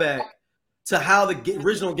callback to how the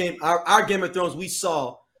original game, our Game of Thrones we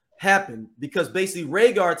saw happen, because basically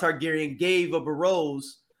Rhaegar Targaryen gave up a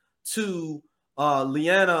rose to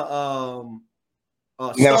Lyanna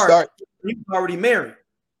Stark. He was already married.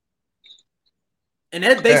 And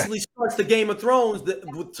that basically starts the Game of Thrones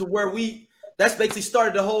to where that's basically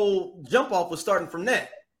started the whole jump off was starting from that.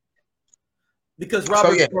 Because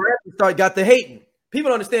Robert Baratheon got the hating. People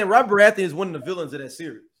don't understand Robert Baratheon is one of the villains of that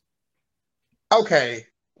series. Okay,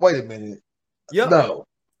 wait a minute. Yep. No.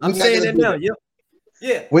 I'm saying that now. Yep.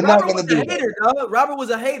 Yeah. We're not going to do that. Dog. Robert was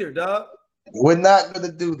a hater, dog. We're not going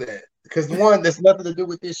to do that. Because one, there's nothing to do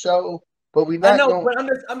with this show, but we're not but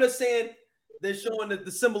I'm just saying they're showing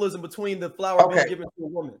the symbolism between the flower being given to a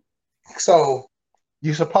woman. So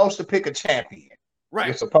you're supposed to pick a champion. Right.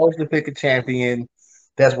 You're supposed to pick a champion.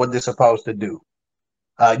 That's what they're supposed to do.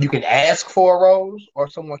 You can ask for a rose, or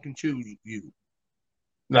someone can choose you.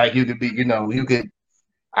 Like you could be, the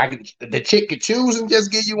chick could choose and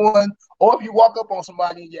just give you one. Or if you walk up on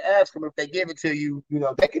somebody and you ask them, if they give it to you,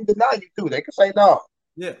 they can deny you too. They can say no.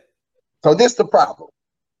 Yeah. So this is the problem.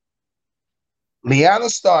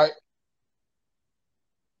 Lyanna Stark,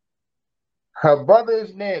 her brother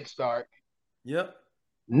is Ned Stark. Yep.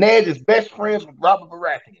 Ned is best friends with Robert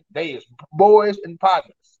Baratheon. They is boys and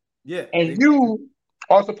partners. Yeah. And you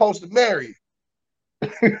are supposed to marry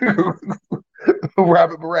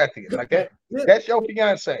Robert Baratheon. Like that. Yeah. That's your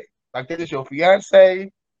fiance. Like that is your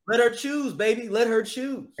fiance. Let her choose, baby. Let her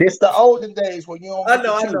choose. It's the olden days when you don't. I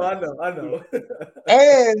know.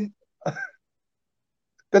 And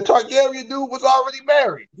the Targaryen dude was already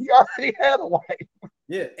married. He already had a wife.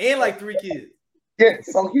 Yeah, and like 3 kids. Yeah,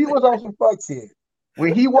 so he was on some fuck shit.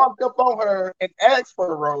 When he walked up on her and asked for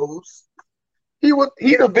the rose, he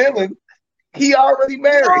the villain. He already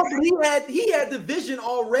married. No, he had the vision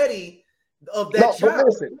already of that child. But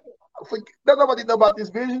listen, don't nobody know about this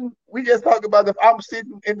vision. We just talk about if I'm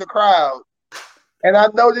sitting in the crowd and I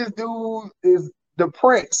know this dude is the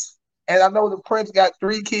prince, and I know the prince got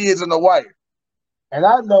 3 kids and a wife, and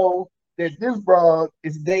I know that this broad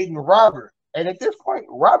is dating Robert. And at this point,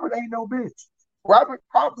 Robert ain't no bitch. Robert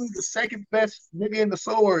probably the second best nigga in the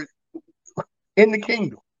sword in the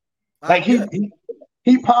kingdom. Like he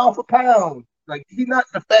pound for pound. Like he not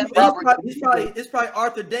the fat Robert. It's probably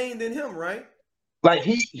Arthur Dane than him, right? Like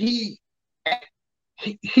he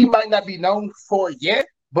might not be known for it yet,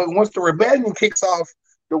 but once the rebellion kicks off,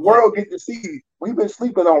 the world get to see. We've been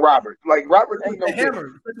sleeping on Robert. Like Robert ain't no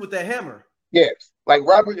hammer. With that hammer. Yes. Like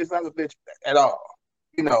Robert is not a bitch at all.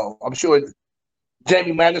 I'm sure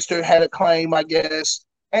Jamie Lannister had a claim, I guess,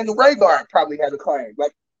 and Rhaegar probably had a claim.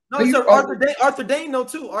 Like no, sir, Arthur Dane,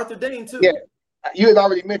 too. Arthur Dane too. Yeah, You had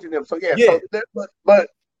already mentioned them, so yeah. Yeah. But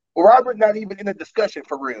Robert not even in a discussion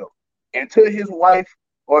for real until his wife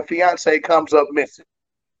or fiance comes up missing,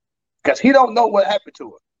 because he don't know what happened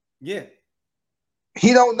to her. Yeah.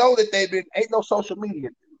 He don't know that they've been ain't no social media.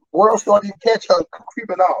 World started to catch her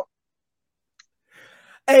creeping off.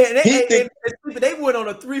 Hey, they went on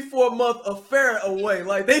a 3-4 month affair away.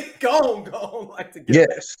 Like they gone like together.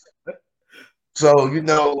 Yes. So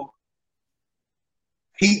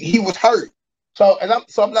he was hurt. So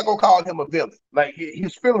I'm not gonna call him a villain. Like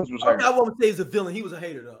his feelings was hurt. I won't say he's a villain. He was a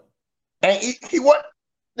hater though. And he what?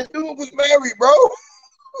 The dude was married, bro.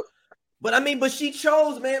 But she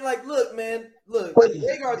chose, man. Like, look, man, look. But he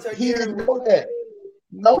didn't know that.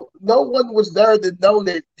 No one was there to know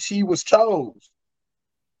that she was chose.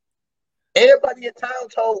 Everybody in town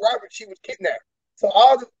told Robert she was kidnapped. So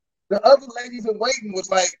all the other ladies in waiting was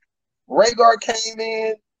like, Rhaegar came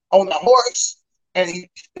in on a horse and he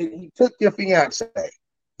took your fiance.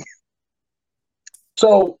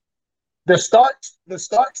 So the Starks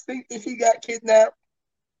think that he got kidnapped.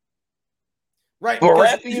 Right,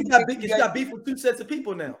 because he's got beef with two sets of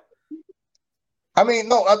people now. I mean,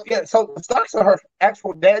 no, yeah. So the Starks are her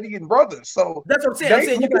actual daddy and brother. So that's what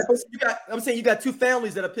I'm saying. You got two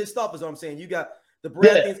families that are pissed off. Is what I'm saying. You got the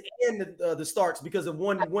Baratheons and the Starks because of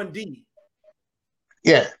one deed.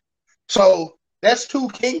 Yeah. So that's 2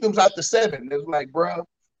 kingdoms out the 7. It's like, bro,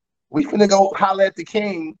 we finna go holler at the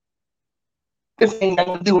king. This ain't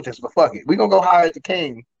nothing to do with this, but fuck it. We gonna go holler at the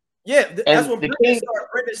king. Yeah, that's when Brendan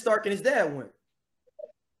Stark and his dad went.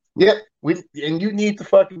 Yep, and you need to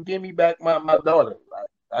fucking give me back my daughter.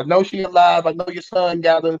 I know she alive. I know your son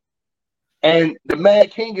got her. And the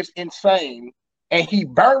Mad King is insane, and he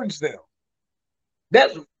burns them.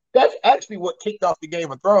 That's actually what kicked off the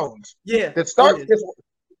Game of Thrones. Yeah, the Starks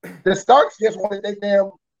just wanted their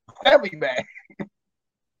damn family back,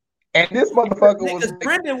 and this motherfucker was.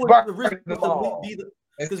 Brendan was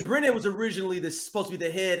originally supposed to be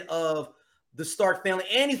the head of the Stark family,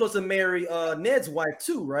 and he's supposed to marry Ned's wife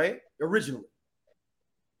too, right? Originally.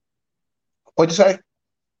 What'd you say?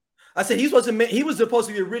 I said he was supposed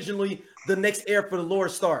to be originally the next heir for the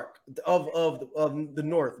Lord Stark of the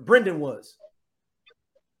North. Brendan was.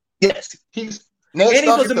 Yes, he's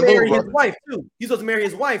supposed to marry his wife too. He's supposed to marry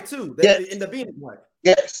his wife too. That ended up being his wife.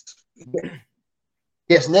 Yes.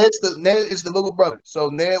 Yes, Ned is the little brother. So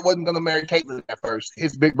Ned wasn't gonna marry Caitlyn at first.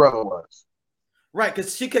 His big brother was. Right,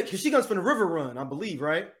 because she comes from the River Run, I believe,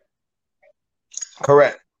 right?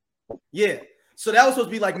 Correct. Yeah. So that was supposed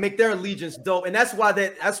to be like make their allegiance dope, and that's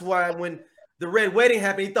why when the Red Wedding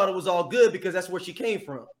happened, he thought it was all good because that's where she came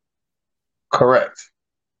from. Correct.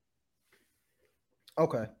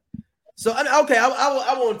 Okay. So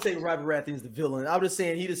I won't say Robert Baratheon's the villain. I was just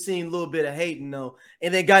saying he just seen a little bit of hating though,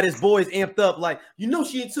 and then got his boys amped up like,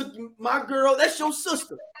 she took my girl. That's your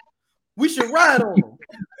sister. We should ride on them.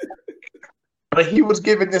 But he was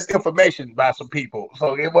given this information by some people,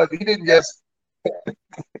 so he didn't just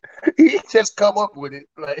he just come up with it.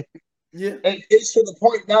 Like, yeah, and it's to the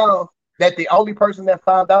point now that the only person that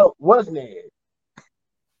found out was Ned.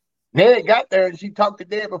 Ned got there and she talked to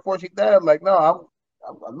Ned before she died. I'm like, no,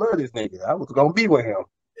 I love this nigga. I was gonna be with him.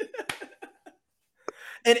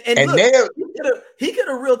 and look, Ned, he could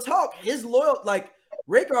have real talk. His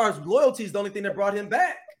Rhaegar's loyalty is the only thing that brought him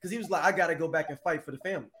back because he was like, I gotta go back and fight for the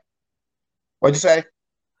family. What'd you say?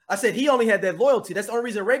 I said he only had that loyalty. That's the only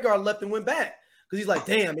reason Rhaegar left and went back. Because he's like,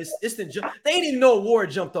 damn, it's the they didn't even know a war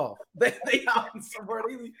jumped off. They out somewhere.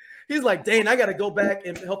 He's like, dang, I gotta go back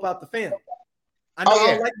and help out the family. I know I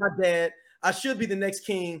don't like my dad. I should be the next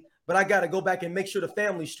king, but I gotta go back and make sure the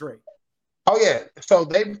family's straight. Oh yeah. So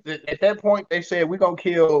at that point they said we're gonna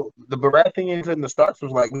kill the Baratheons, and the Starks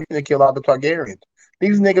was like, we're gonna kill all the Targaryens.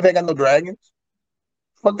 These niggas ain't got no dragons.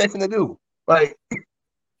 What they finna do? Like,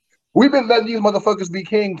 we've been letting these motherfuckers be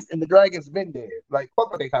kings, and the dragons been dead. Like, fuck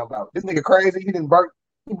what they talking about? This nigga crazy.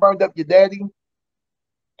 He burned up your daddy,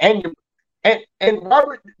 and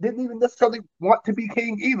Robert didn't even necessarily want to be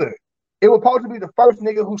king either. It was supposed to be the first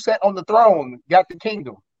nigga who sat on the throne, got the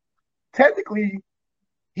kingdom. Technically,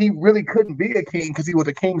 he really couldn't be a king because he was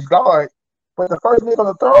a king's guard. But the first nigga on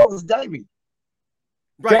the throne was Jaime.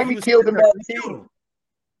 Right, Jaime killed the Mad King.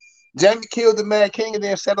 Jaime killed the Mad King and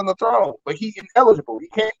then sat on the throne, but he's ineligible. He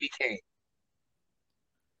can't be king.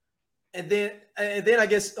 And then I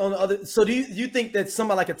guess on the other. So do you think that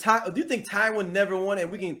somebody like do you think Tywin never won?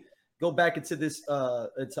 And we can go back into this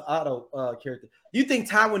to Otto character. Do you think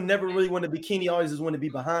Tywin never really wanted to be king? He always just wanted to be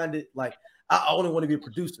behind it. Like, I only want to be a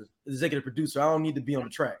producer, executive producer. I don't need to be on the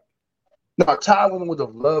track. No, Tywin would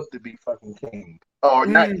have loved to be fucking king, or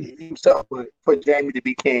not himself, but for Jaime to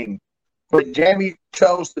be king. but Jamie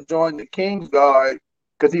chose to join the King's Guard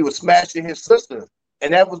because he was smashing his sister,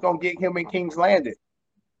 and that was gonna get him in King's Landing.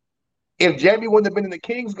 If Jamie wouldn't have been in the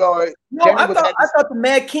King's Guard, No, Jamie I would thought have. I thought the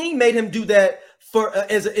Mad King made him do that for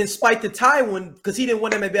as in spite to Tywin because he didn't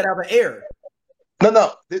want him to have an heir.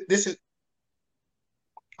 No. This is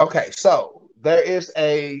okay. So there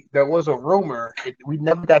was a rumor we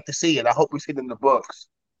never got to see it. I hope we see it in the books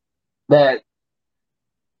that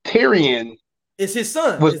Tyrion It's his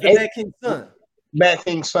son. was It's the Mad King's son. Mad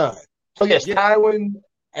King's son. So yes, Yeah. Tywin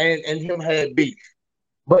and him had beef,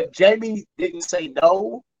 but Jamie didn't say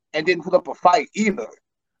no and didn't put up a fight either.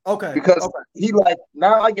 Okay. Because he like,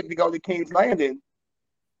 now I get to go to King's Landing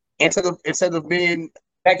instead of being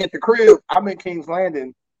back at the crib. I'm in King's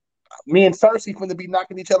Landing. Me and Cersei finna be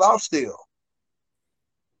knocking each other off still.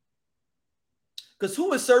 Because who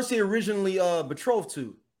was Cersei originally betrothed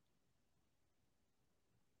to?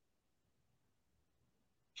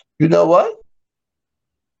 You know what?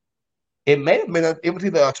 It may have been it was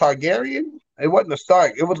either a Targaryen. It wasn't a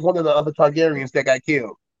Stark. It was one of the other Targaryens that got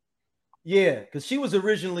killed. Yeah, because she was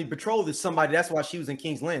originally betrothed to somebody. That's why she was in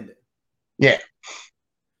King's Landing. Yeah.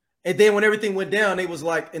 And then when everything went down, they was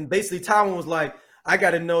like, and basically Tywin was like, I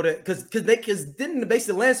got to know that because didn't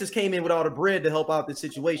basically the Lancers came in with all the bread to help out the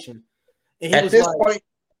situation. And at this point,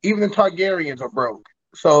 even the Targaryens are broke.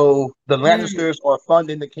 So the Lannisters are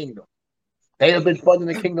funding the kingdom. They have been funding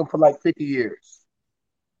the kingdom for like 50 years.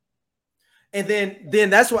 And then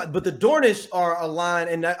that's why, but the Dornish are aligned,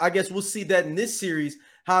 and I guess we'll see that in this series,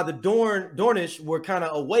 how the Dornish were kind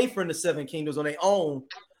of away from the Seven Kingdoms on their own,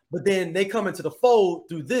 but then they come into the fold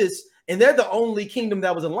through this, and they're the only kingdom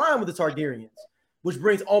that was aligned with the Targaryens, which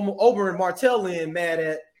brings Oberyn and Martell in mad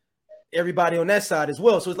at everybody on that side as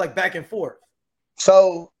well. So it's like back and forth.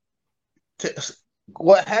 So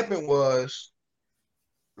what happened was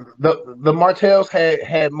the Martells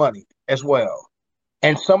had money as well.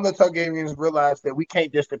 And some of the Targaryens realized that we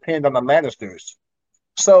can't just depend on the Lannisters.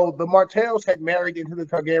 So the Martells had married into the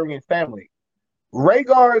Targaryen family.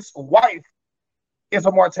 Rhaegar's wife is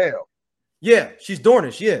a Martell. Yeah, she's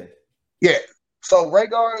Dornish, yeah. Yeah. So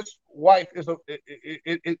Rhaegar's wife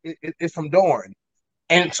is from Dorne.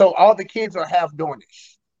 And so all the kids are half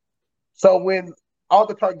Dornish. So when all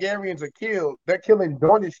the Targaryens are killed, they're killing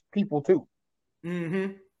Dornish people too.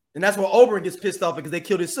 Mm-hmm. And that's why Oberyn gets pissed off because they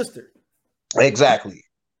killed his sister. Exactly.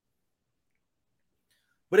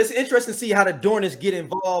 But it's interesting to see how the Dornish get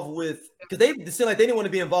involved with, because they seem like they didn't want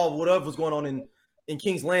to be involved with whatever was going on in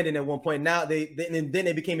King's Landing at one point. Now then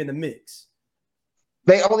they became in the mix.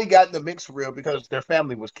 They only got in the mix for real because their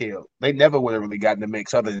family was killed. They never would have really gotten in the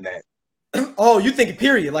mix other than that. Oh, you think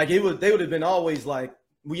period? Like they would have been always like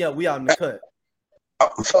we out in the cut.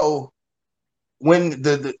 So when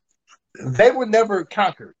they were never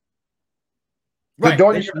conquered. The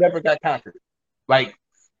Dornish never got conquered. Like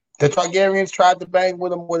the Targaryens tried to bang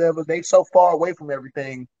with them, whatever. They so far away from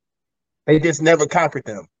everything, they just never conquered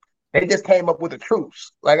them. They just came up with a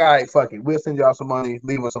truce. Like, all right, fuck it, we'll send y'all some money,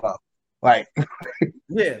 leave us alone. Like,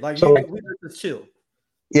 yeah, like so, we just chill.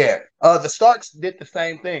 Yeah, the Starks did the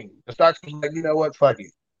same thing. The Starks was like, you know what, fuck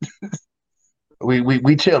it,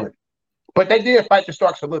 we chilling. But they did fight the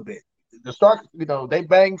Starks a little bit. The Starks, they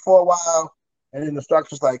banged for a while, and then the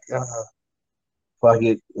Starks was like, fuck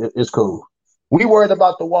it, it's cool. We worried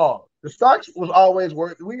about the wall. The Starks was always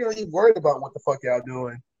worried. We ain't even worried about what the fuck y'all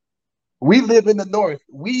doing. We live in the North.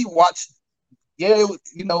 We watch,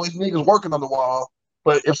 it's niggas working on the wall.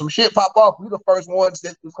 But if some shit pop off, we the first ones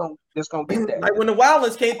that's gonna get that. Like when the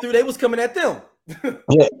Wildlands came through, they was coming at them.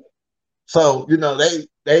 Yeah. So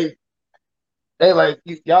they like,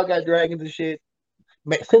 y'all got dragons and shit.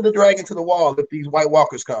 Send the dragon to the wall if these White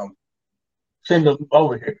Walkers come. Send them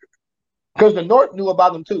over here. Because the North knew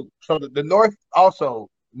about them too. So the North also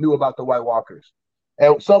knew about the White Walkers.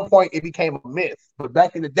 At some point, it became a myth. But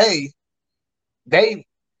back in the day,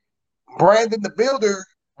 Brandon the Builder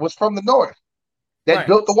was from the North that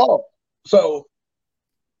built the wall. So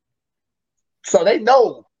they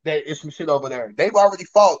know that it's some shit over there. They've already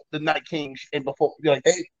fought the Night King, and before,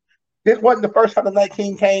 this wasn't the first time the Night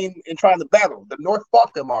King came and trying to battle. The North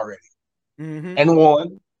fought them already and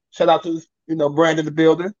won. Shout out to Brandon the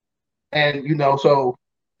Builder. And, so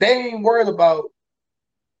they ain't worried about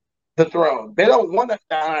the throne. They don't want a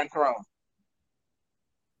Iron Throne.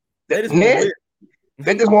 They just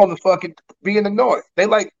want to fucking be in the North. They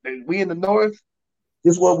like, we in the North.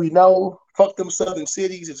 This is what we know. Fuck them southern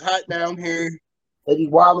cities. It's hot down here. They be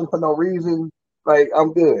wilding for no reason. Like,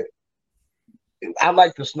 I'm good. I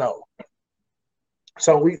like the snow.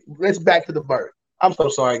 So let's back to the birth. I'm so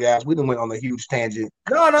sorry, guys. We done went on a huge tangent.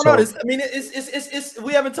 No. So, It's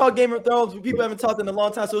we haven't talked Game of Thrones. People haven't talked in a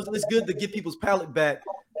long time, so it's good to get people's palate back,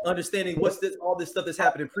 understanding all this stuff that's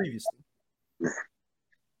happening previously.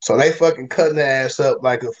 So they fucking cutting the ass up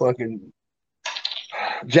like a fucking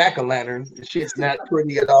jack-o'-lantern. The shit's not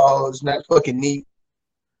pretty at all. It's not fucking neat.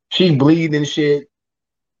 She bleeding and shit.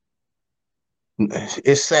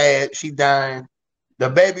 It's sad. She dying. The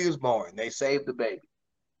baby was born. They saved the baby.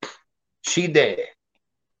 She dead.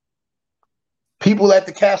 People at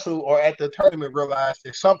the castle or at the tournament realized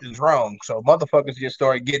that something's wrong. So motherfuckers just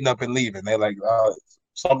started getting up and leaving. They're like,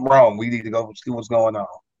 something wrong. We need to go see what's going on.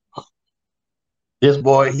 This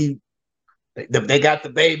boy, they got the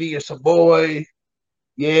baby. It's a boy.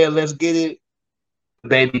 Yeah, let's get it. The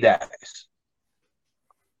baby dies.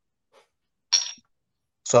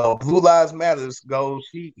 So Blue Lives Matters goes,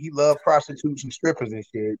 he loved prostitutes and strippers and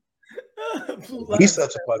shit. He's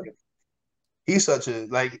such a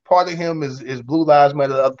like, part of him is Blue Lives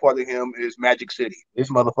Matter, the other part of him is Magic City.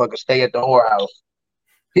 This motherfucker stay at the whorehouse.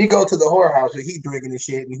 He go to the whorehouse and he drinking and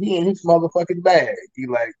shit, and he in his motherfucking bag. He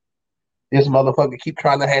like, this motherfucker keep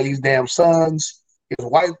trying to have these damn sons. His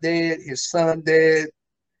wife dead, his son dead.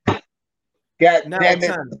 God damn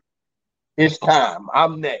it. It's time.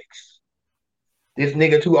 I'm next. This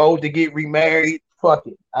nigga too old to get remarried. Fuck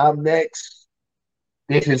it. I'm next.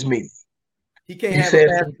 This is me. He can't have a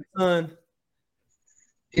bastard son.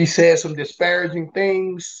 He said some disparaging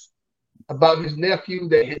things about his nephew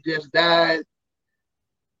that had just died.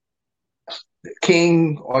 The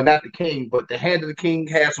king, or not the king, but the hand of the king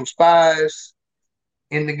had some spies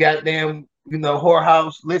in the goddamn,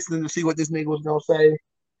 whorehouse listening to see what this nigga was gonna say.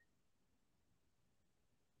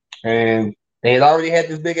 And they had already had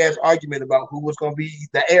this big ass argument about who was gonna be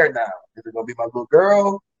the heir now. Is it gonna be my little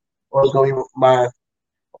girl or is it gonna be my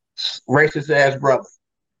racist ass brother?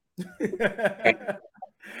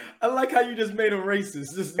 I like how you just made him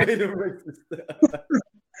racist.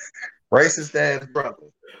 Racist ass brother.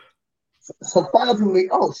 Surprisingly,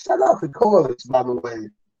 shout out to Corliss, by the way.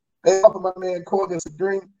 They offer my man Corliss a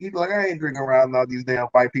drink. He's like, I ain't drinking around all these damn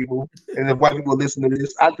white people. And if white people listen to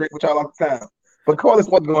this, I drink with y'all all the time. But Corliss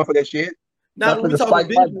wasn't going for that shit. Not when we talking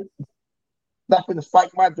business. Not finna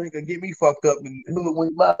spike my drink and get me fucked up and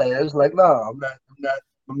win my ass. Like, no, I'm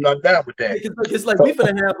not down with that. It's like we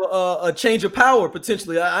finna have a change of power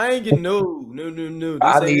potentially. I ain't getting no.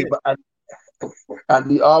 I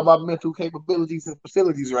need all my mental capabilities and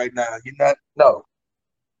facilities right now. No.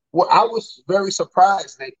 Well, I was very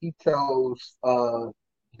surprised that he chose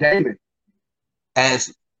David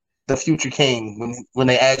as the future king when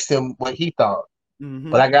they asked him what he thought.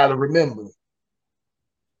 Mm-hmm. But I gotta remember,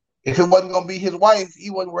 if it wasn't gonna be his wife,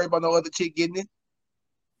 he wasn't worried about no other chick getting it.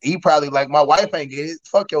 He probably like, my wife ain't getting it.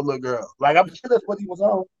 Fuck your little girl. Like, I'm sure that's what he was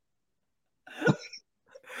on.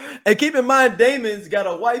 And keep in mind, Damon's got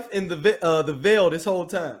a wife in the veil this whole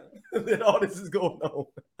time that all this is going on.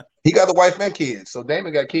 He got a wife and kids, so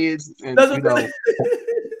Damon got kids, and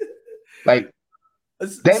like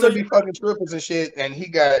Damon be fucking strippers and shit, and he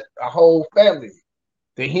got a whole family.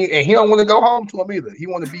 He don't want to go home to him either. He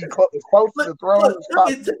want to be as close to the throne as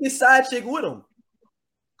possible. Took his side chick with him.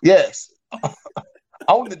 Yes,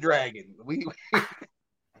 on the dragon.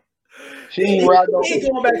 She ain't riding no. He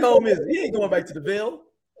ain't going back home, is he? He ain't going back to the Ville.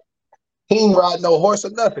 He ain't riding no horse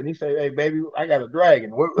or nothing. He say, "Hey, baby, I got a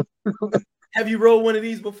dragon." Have you rode one of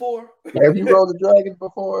these before? Have you rode a dragon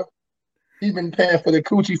before? He been paying for the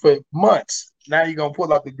coochie for months. Now you gonna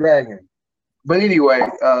pull out the dragon. But anyway,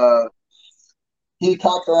 he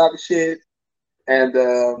talked a lot of shit,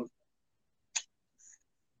 and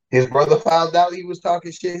his brother found out he was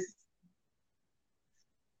talking shit.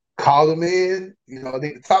 Called him in. I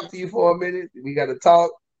need to talk to you for a minute. We got to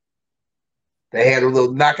talk. They had a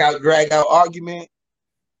little knockout, drag out argument.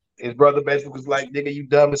 His brother basically was like, nigga, you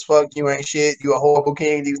dumb as fuck. You ain't shit. You a horrible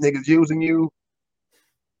king. These niggas using you.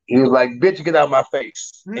 He was like, bitch, get out of my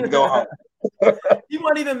face and go home. He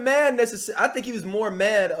wasn't even mad necessarily. I think he was more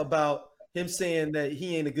mad about him saying that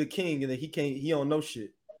he ain't a good king and that he don't know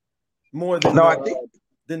shit. More than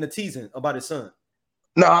than the teasing about his son.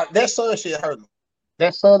 No, that son shit hurt him.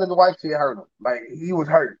 That son and the wife shit hurt him. Like, he was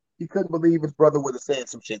hurt. He couldn't believe his brother would have said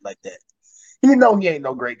some shit like that. He know he ain't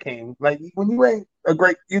no great king. Like, when you ain't a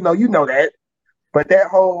great, you know that. But that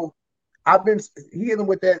whole, I've been hitting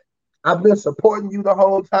with that. I've been supporting you the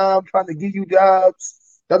whole time, trying to give you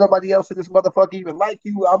jobs. Nobody else in this motherfucker even like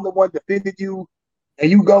you. I'm the one defended you.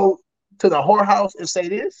 And you go to the whorehouse and say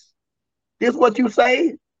this? This what you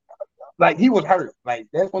say? Like, he was hurt. Like,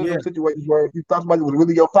 that's one of those situations where you thought somebody was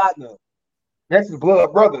really your partner. That's his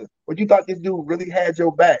blood brother. But you thought this dude really had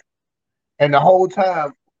your back. And the whole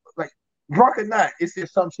time, like, drunk or not, it's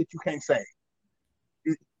just some shit you can't say.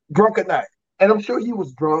 Drunk or not. And I'm sure he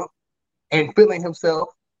was drunk and feeling himself.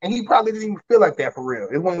 And he probably didn't even feel like that for real.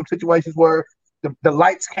 It's one of those situations where the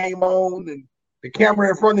lights came on and the camera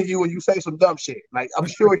in front of you and you say some dumb shit. Like, I'm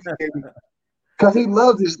sure he did. Because he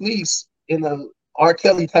loves his niece in a R.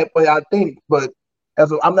 Kelly type way, I think. But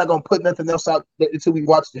I'm not going to put nothing else out until we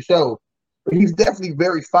watch the show. But he's definitely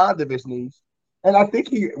very fond of his niece. And I think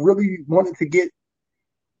he really wanted to get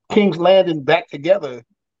King's Landing back together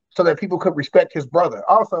so that people could respect his brother.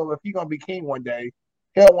 Also, if he's going to be king one day,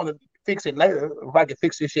 he'll want to fix it later. If I can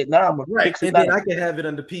fix this shit now, I'm going to fix it and now. then I can have it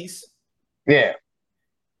under peace. Yeah.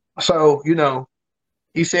 So,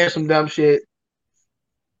 he said some dumb shit.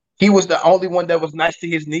 He was the only one that was nice to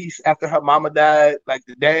his niece after her mama died. Like,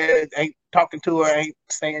 the dad ain't talking to her, ain't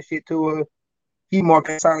saying shit to her. He more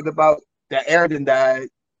concerned about that Aaron died.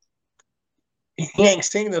 He ain't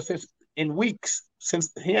seen her in weeks.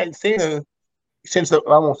 He hadn't seen her since I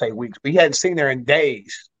won't say weeks, but he hadn't seen her in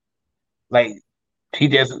days. Like, he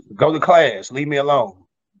just go to class, leave me alone.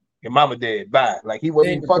 Your mama dead, bye. Like, he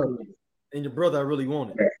wasn't even fucking with you. And your brother I really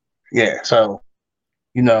wanted. Yeah. So,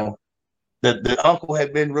 the uncle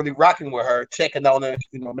had been really rocking with her, checking on her,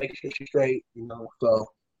 making sure she's straight, So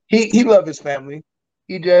he loved his family.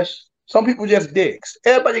 Some people just dicks.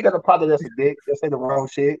 Everybody got a partner that's a dick. They say the wrong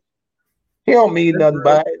shit. He don't mean nothing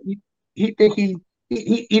by it. He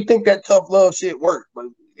think that tough love shit works, but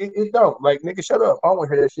it don't. Like, nigga, shut up. I don't want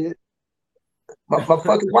to hear that shit. My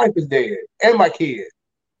fucking wife is dead and my kid.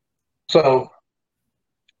 So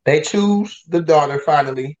they choose the daughter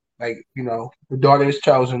finally. Like, the daughter is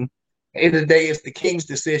chosen. At the end of the day, it's the king's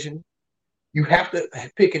decision. You have to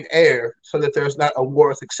pick an heir so that there's not a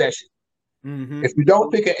war of succession. Mm-hmm. If you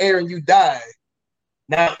don't pick an heir and you die,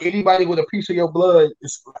 now anybody with a piece of your blood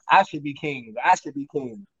is, I should be king. I should be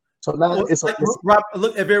king. So now look,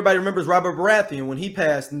 if everybody remembers Robert Baratheon when he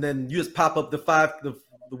passed, and then you just pop up the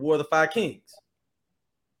War of the Five Kings.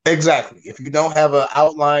 Exactly. If you don't have an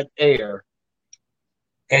outlined heir,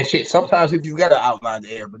 and shit, sometimes if you got an outlined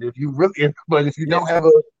heir, but if you don't have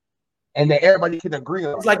and that everybody can agree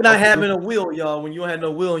on, it's like not having a will, y'all. When you don't have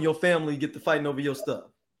no will in your family, you get to fighting over your stuff.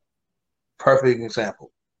 Perfect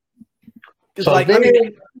example. It's so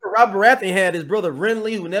Robert Baratheon had his brother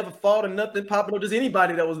Renly, who never fought or nothing, popping up. Just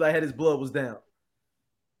anybody that had his blood was down.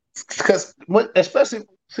 Because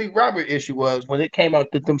Robert issue was when it came out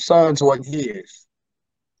that them sons weren't his.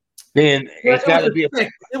 Then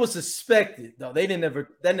it was suspected though. They didn't ever.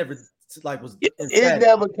 That never was. It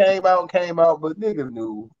never came out, but niggas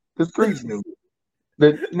knew. The streets knew.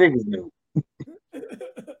 The niggas knew.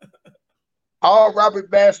 All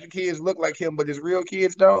Robert bastard kids look like him, but his real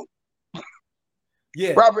kids don't.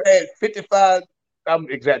 Yeah. Robert had 55. I'm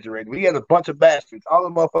exaggerating. But he had a bunch of bastards. All the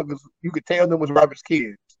motherfuckers, you could tell them was Robert's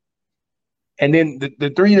kids. And then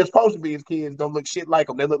the three that's supposed to be his kids don't look shit like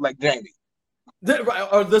him. They look like Jamie.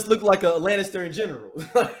 Or just look like a Lannister in general.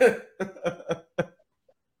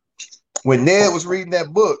 When Ned was reading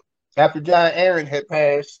that book after John Aaron had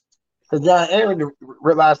passed, because John Aaron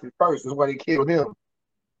realized it first is why he killed him.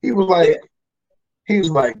 He was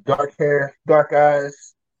like dark hair, dark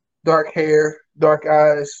eyes, dark hair, dark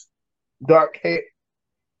eyes, dark hair.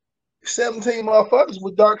 17 motherfuckers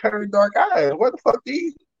with dark hair and dark eyes. What the fuck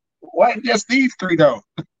these? Why just these three though?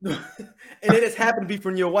 And it just happened to be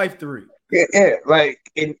from your wife three. Yeah. Like,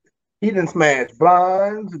 and he didn't smash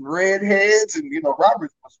blondes and redheads, and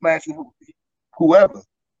Robert was smashing whoever.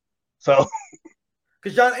 So,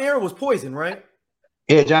 because John Aaron was poisoned, right?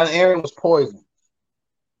 Yeah, John Aaron was poisoned.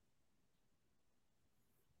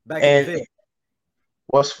 Back in the day.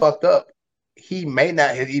 What's fucked up? He may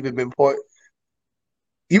not have even been poisoned.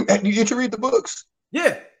 You read the books?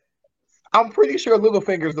 Yeah. I'm pretty sure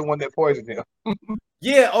Littlefinger's the one that poisoned him.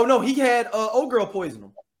 Yeah. Oh no, he had old girl poison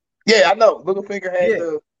him. Yeah, I know. Littlefinger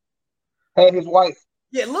had his wife.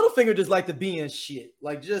 Yeah, Littlefinger just liked to be in shit,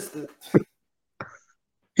 like just.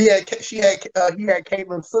 He had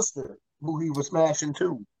Caitlyn's sister who he was smashing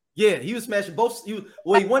too. Yeah, he was smashing both. He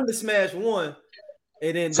wanted to smash one,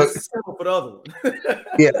 and then just settle for the other one.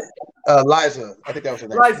 Yeah, Liza. I think that was her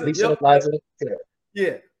name. Liza.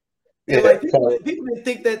 Yeah. And like people didn't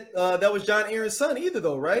think that that was John Aaron's son either,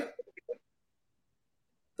 though, right?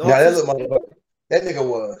 Yeah, that little motherfucker. That nigga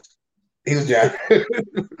was. He was John.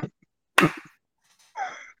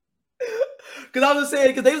 Because I was saying,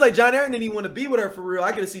 because they was like, John Aaron didn't even want to be with her for real.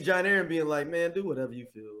 I could see John Aaron being like, man, do whatever you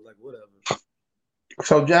feel. Like, whatever.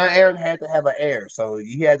 So John Aaron had to have an heir. So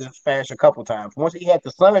he had to smash a couple times. Once he had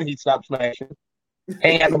the son, he stopped smashing.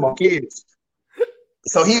 Ain't had no more kids.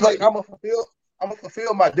 So he's like, I'm gonna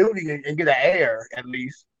fulfill my duty and get an heir at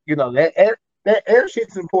least. That heir, that air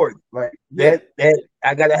shit's important. Like that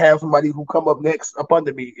I gotta have somebody who come up next up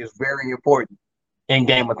under me is very important in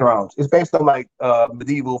Game of Thrones. It's based on like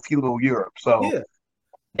medieval feudal Europe. So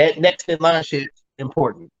that next in line shit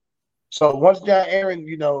important. So once John Aaron,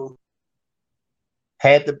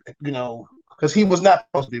 had the because he was not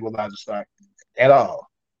supposed to be with Liza Stark at all.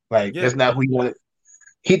 Like that's not who he wanted.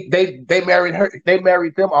 They married her. They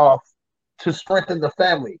married them off to strengthen the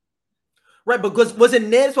family. Right, because wasn't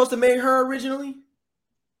Ned supposed to marry her originally?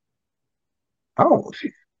 Oh,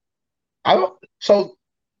 I don't. So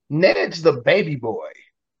Ned's the baby boy,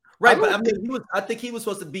 right? But I mean, I think he was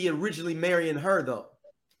supposed to be originally marrying her, though.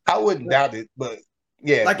 I wouldn't doubt it, but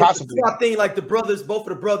yeah, like possibly. I think like both of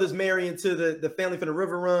the brothers marrying to the family from the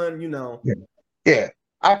River Run, Yeah,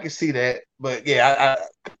 I can see that, but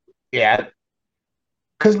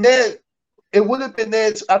because Ned, it would have been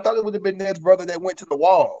Ned's. I thought it would have been Ned's brother that went to the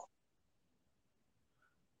wall.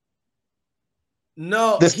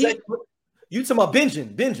 No, you talking about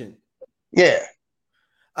Benjen? Yeah,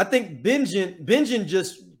 I think Benjen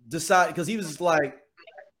just decided because he was like,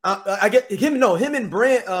 I get him. No, him and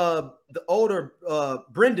Brand, the older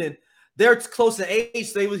Brendan, they're close in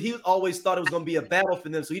age. So he always thought it was going to be a battle for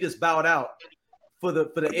them. So he just bowed out for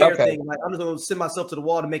the air thing. Like, I'm just going to send myself to the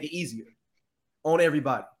wall to make it easier on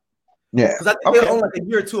everybody. Yeah, because I think they're only like a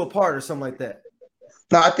year or two apart or something like that.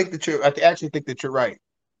 No, I actually think that you're right.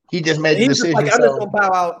 He just made the decision. Like, I'm just gonna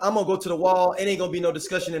bow out. I'm gonna go to the wall. It ain't gonna be no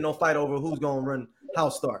discussion and no fight over who's gonna run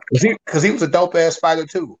House Stark. Because he was a dope ass fighter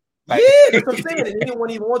too. Like, that's what I'm saying. And he didn't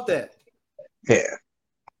even want that. Yeah,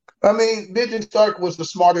 I mean, Benjen Stark was the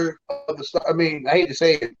smarter of the Stark. I mean, I hate to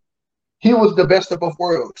say it, he was the best of both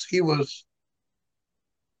worlds. He was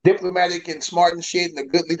diplomatic and smart and shit, and a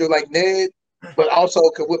good leader like Ned, but also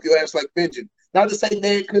could whip your ass like Benjen. Not to say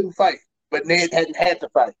Ned couldn't fight, but Ned hadn't had to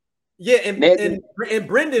fight. Yeah, and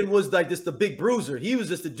Brendan was like just the big bruiser. He was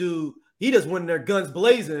just a dude. He just went in there guns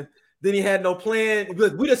blazing. Then he had no plan.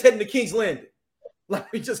 We just heading to King's Landing.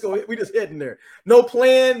 Like we just heading there. No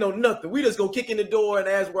plan, no nothing. We just go kick in the door and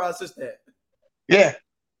ask where our sister at. Yeah.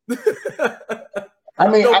 I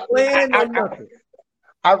mean, no plan, no nothing.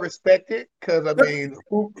 I respect it because I mean,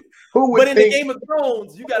 who would? But in the Game of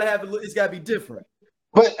Thrones, you gotta have it's gotta be different.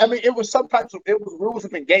 But I mean, it was rules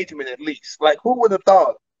of engagement at least. Like who would have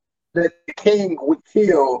thought that the king would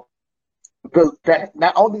kill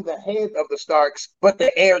not only the head of the Starks, but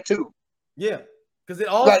the heir too. Yeah, because it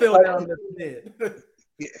all fell down to Ned.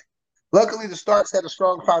 Yeah. Luckily, the Starks had a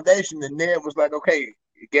strong foundation, and Ned was like, "Okay,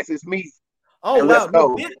 I guess it's me." Oh wow,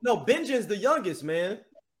 no, Benjen's the youngest, man.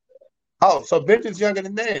 Oh, so Benjen's younger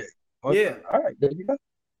than Ned. Okay. Yeah. All right, there you go.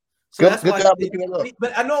 So that's why job looking it up.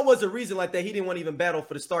 But I know it was a reason like that. He didn't want to even battle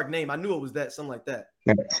for the Stark name. I knew it was that, something like that.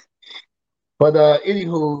 Yeah. But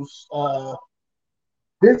anywho's,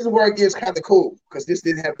 this is where it gets kind of cool because this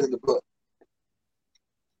didn't happen in the book.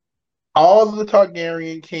 All of the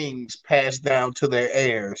Targaryen kings passed down to their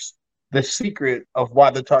heirs the secret of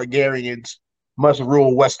why the Targaryens must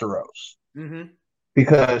rule Westeros. Mm-hmm.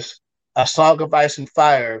 Because A Song of Ice and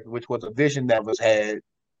Fire, which was a vision that was had,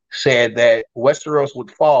 said that Westeros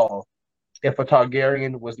would fall if a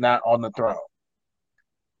Targaryen was not on the throne.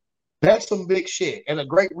 That's some big shit and a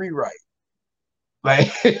great rewrite.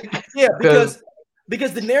 Like, yeah, because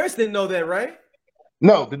Daenerys didn't know that, right?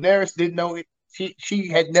 No, Daenerys didn't know it. She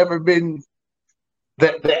had never been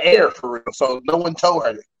the heir for real, so no one told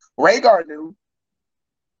her that. Rhaegar knew.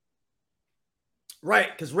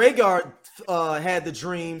 Right, because Rhaegar had the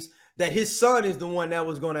dreams that his son is the one that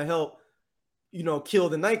was going to help, kill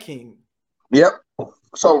the Night King. Yep.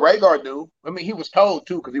 So Rhaegar knew. I mean, he was told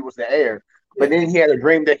too because he was the heir. But then he had a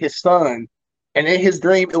dream that his son, and in his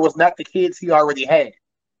dream, it was not the kids he already had.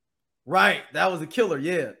 Right. That was the killer.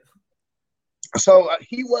 Yeah. So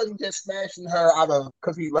he wasn't just smashing her out of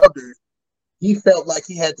because he loved her. He felt like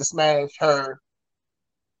he had to smash her,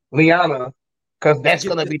 Lyanna, because that's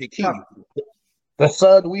going to be the key. The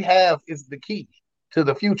son we have is the key to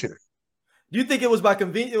the future. Do you think it was by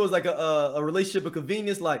convenience? It was like a relationship of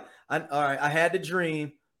convenience. Like, all right, I had the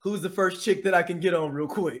dream. Who's the first chick that I can get on real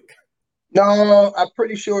quick? No, I'm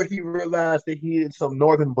pretty sure he realized that he had some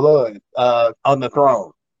northern blood on the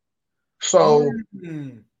throne. So,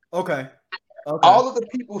 okay. All of the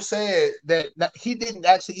people said that he didn't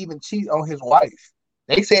actually even cheat on his wife.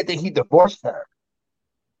 They said that he divorced her.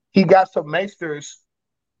 He got some maesters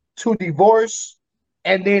to divorce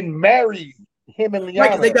and then marry him and Lyanna.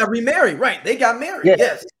 Right, they got remarried. Right, they got married.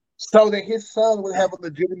 Yes. So that his son would have a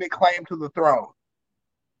legitimate claim to the throne.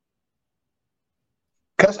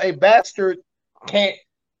 Because a bastard can't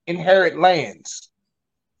inherit lands.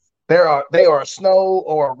 They are snow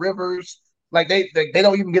or rivers. Like they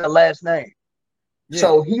don't even get a last name. Yeah.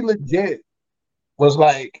 So he legit was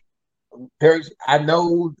like,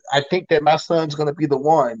 I think that my son's gonna be the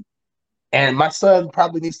one, and my son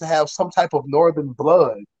probably needs to have some type of northern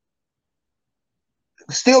blood,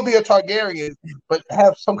 still be a Targaryen, but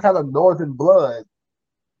have some kind of northern blood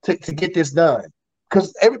to get this done.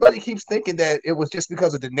 Because everybody keeps thinking that it was just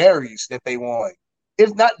because of Daenerys that they won.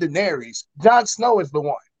 It's not Daenerys. Jon Snow is the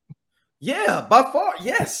one. Yeah, by far,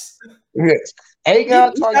 yes. Yes. He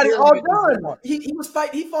Aegon got it all Targaryen is the done. one.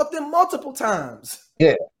 He fought them multiple times.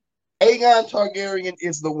 Yeah. Aegon Targaryen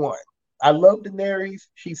is the one. I love Daenerys.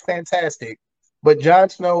 She's fantastic. But Jon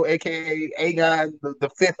Snow, aka Aegon the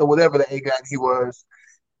fifth or whatever the Aegon he was,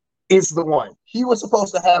 is the one. He was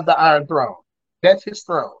supposed to have the Iron Throne. That's his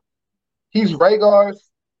throne. He's Rhaegar's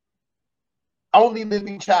only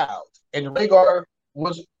living child, and Rhaegar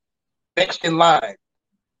was next in line.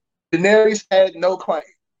 Daenerys had no claim.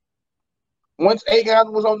 Once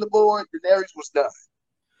Aegon was on the board, Daenerys was done.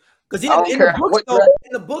 Because I don't care what.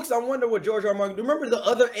 In the books, I wonder what George R. R. Martin. Remember the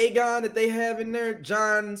other Aegon that they have in there,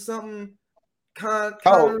 John something.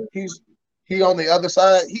 He on the other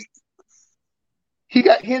side. He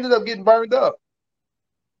ended up getting burned up.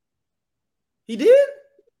 He did.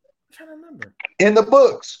 I'm trying to remember. In the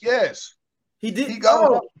books, yes. He did. He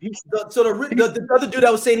goes. So the other dude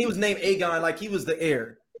that was saying he was named Aegon, like he was the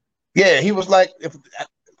heir. Yeah, he was like, if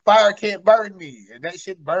fire can't burn me, and that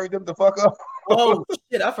shit burned him the fuck up. Oh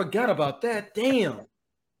shit! I forgot about that. Damn.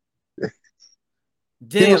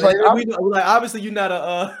 He was like, obviously you're not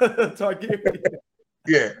a Targaryen.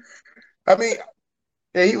 Yeah, I mean,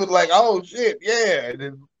 yeah, he was like, oh shit, yeah, and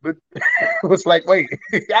then, but it was like, wait,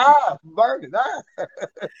 burning,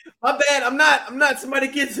 My bad. I'm not. Somebody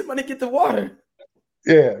get the water.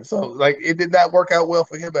 Yeah, so like it did not work out well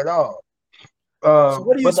for him at all. So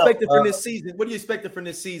what are you expecting from this season? What are you expecting from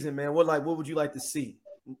this season, man? What would you like to see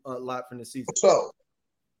a lot from this season? So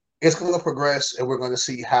it's going to progress, and we're going to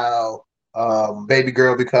see how baby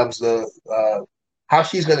girl becomes how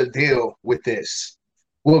she's going to deal with this.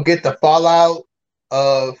 We'll get the fallout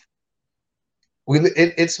of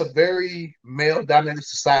it's a very male dominated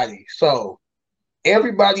society, so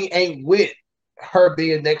everybody ain't with her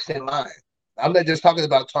being next in line. I'm not just talking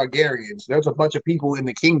about Targaryens. There's a bunch of people in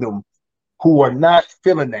the kingdom who are not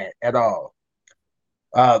feeling that at all.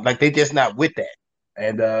 Like they just not with that.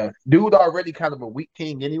 And dude already kind of a weak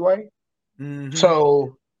king anyway. Mm-hmm.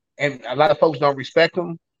 So, and a lot of folks don't respect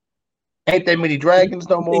him. Ain't that many dragons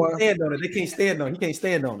no more. They can't stand on it. He can't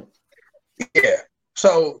stand on it. Yeah.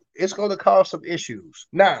 So it's going to cause some issues.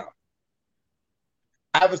 Now,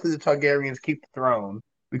 obviously the Targaryens keep the throne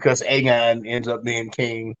because Aegon ends up being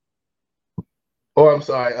king. Or I'm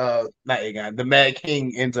sorry, not Aegon. The Mad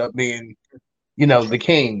King ends up being, the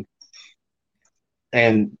king.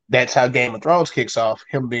 And that's how Game of Thrones kicks off,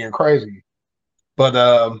 him being crazy. But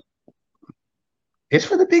it's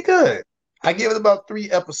going to be good. I give it about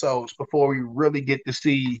 3 episodes before we really get to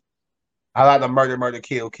see a lot of murder,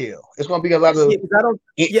 kill. It's going to be a lot of. I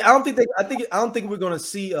don't think we're going to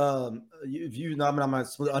see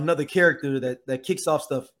another character that kicks off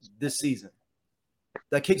stuff this season.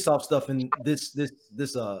 That kicks off stuff in this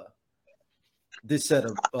set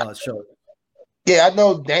of shows. Yeah, I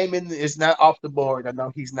know Damon is not off the board. I know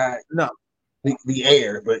he's not the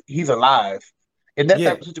heir, but he's alive. In that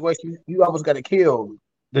type of situation, you always got to kill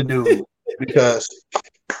the dude because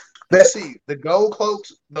let's see, the gold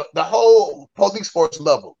cloaks, the whole police force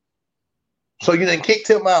level. So you then kicked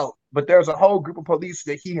him out, but there's a whole group of police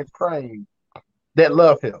that he has trained that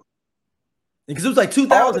love him. Because it was like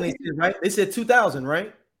 2,000, they said, right? They said 2,000,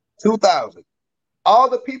 right? 2,000. All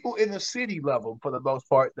the people in the city love him for the most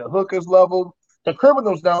part. The hookers love him. The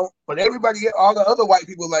criminals don't, but everybody, all the other white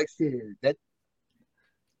people like shit. That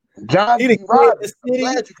John D. Robbins, I'm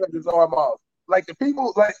glad you cut his arm off. Like the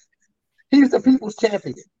people, like he's the people's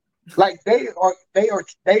champion. Like they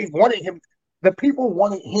wanted him. The people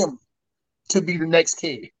wanted him to be the next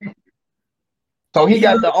king. So he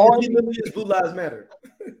got the army. Blue Lives Matter.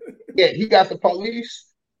 Yeah, he got the police,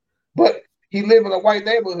 but he live in a white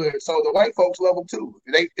neighborhood, so the white folks love him too.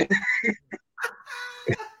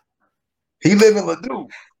 He live in Ladue.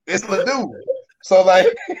 It's Ladue. So like,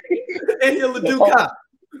 and you're Ladue cop.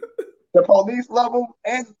 The police love him,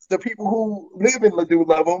 and the people who live in Ladue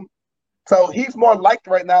love him. So he's more liked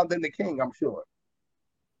right now than the king, I'm sure.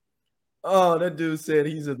 Oh, that dude said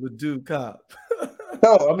he's a Ladue cop.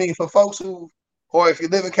 No, I mean for folks who, or if you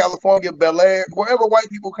live in California, Bel Air, wherever white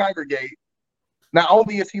people congregate, not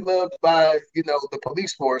only is he loved by the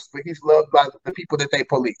police force, but he's loved by the people that they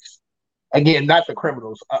police. Again, not the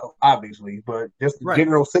criminals, obviously, but just the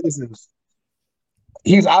general citizens.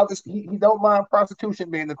 He's obviously he don't mind prostitution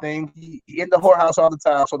being the thing. He in the whorehouse all the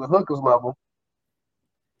time, so the hookers love him.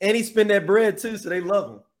 And he spend that bread too, so they love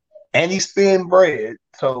him. And he spin bread,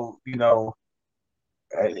 so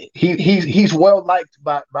he's well liked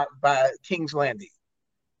by King's Landing.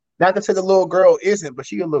 Not to say the little girl isn't, but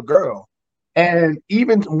she a little girl. And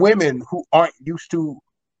even women who aren't used to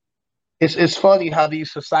it's funny how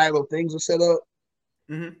these societal things are set up.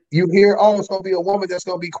 Mm-hmm. You hear, oh, it's gonna be a woman that's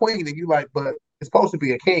gonna be queen, and you like, but it's supposed to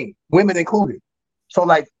be a king, women included. So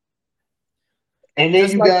like, and then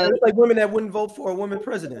just like women that wouldn't vote for a woman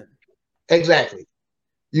president. Exactly.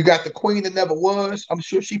 You got the queen that never was. I'm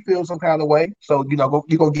sure she feels some kind of way. So you're gonna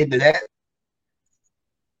get into that.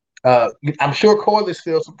 I'm sure Corliss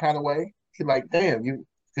feels some kind of way. He's like, damn, you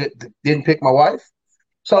didn't pick my wife.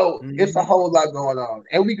 So It's a whole lot going on,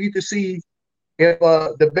 and we get to see if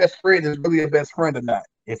the best friend is really a best friend or not.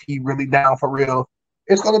 If he really down for real,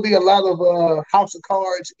 it's going to be a lot of House of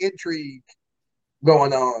Cards intrigue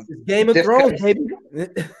going on. It's Game of Thrones, baby.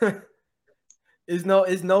 It's no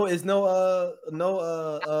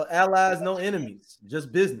allies, no enemies,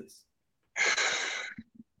 just business.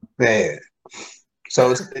 Man,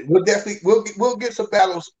 so we'll get some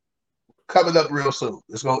battles coming up real soon.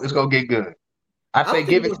 It's gonna get good. I say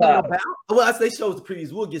give it time. Well, as they showed the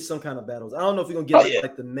previews, we'll get some kind of battles. I don't know if we're gonna get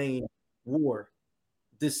like the main war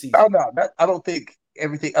this season. Oh no, I don't think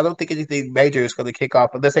anything major is gonna kick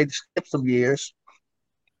off unless they skip some years.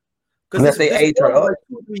 Unless they age her up. Like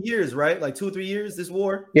 2 or 3 years, right? Like 2 or 3 years, this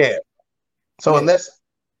war. Yeah. So unless,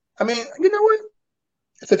 I mean, you know what?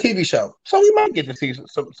 It's a TV show, so we might get to see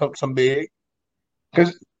some big.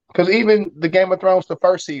 Because even the Game of Thrones, the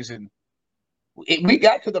first season, we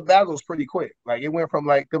got to the battles pretty quick. Like it went from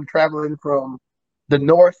like them traveling from the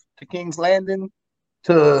north to King's Landing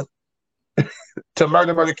to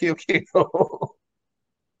murder, kill.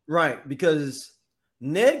 Right, because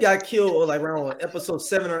Ned got killed like around episode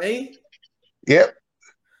 7 or 8. Yep.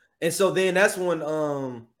 And so then that's when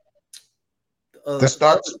the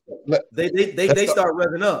Starks they start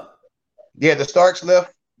revving up. Yeah, the Starks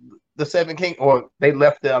left the Seven King, or they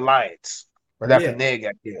left the Alliance right after Ned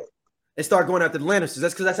got killed. They start going after the Lannisters.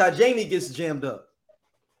 That's because that's how Jaime gets jammed up.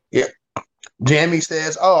 Yeah. Jaime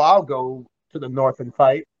says, "Oh, I'll go to the north and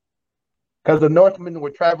fight," because the Northmen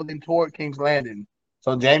were traveling toward King's Landing.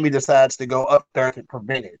 So Jaime decides to go up there to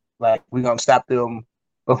prevent it. Like, we're gonna stop them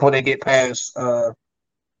before they get past the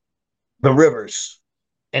rivers,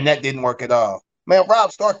 and that didn't work at all. Man,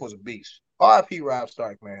 Robb Stark was a beast. R.I.P. Robb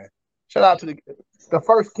Stark, man. Shout out to the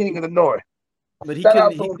first king of the North. But he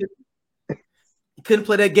couldn't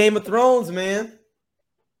play that Game of Thrones, man.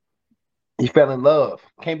 He fell in love.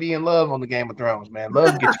 Can't be in love on the Game of Thrones, man.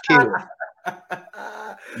 Love gets you killed.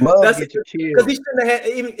 Love gets you killed. Because he shouldn't have had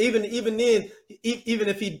even then, even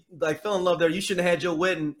if he like fell in love there, you shouldn't have had your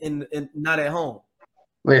wedding and not at home.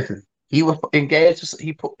 Listen, he was engaged.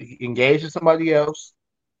 He engaged with somebody else,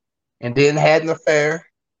 and then had an affair,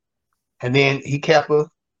 and then he kept her.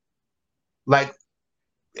 Like,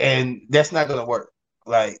 and that's not gonna work.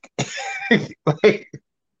 Like, because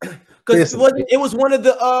it was one of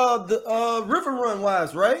the River Run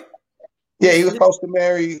wives, right? Yeah, he was supposed to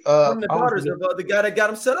marry one of the daughters of the guy that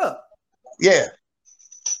got him set up. Yeah,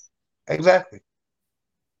 exactly.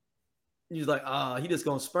 He was like, he just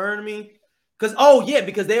gonna spurn me. Because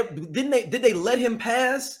did they let him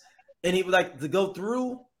pass and he would like to go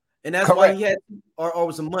through, and that's why he had or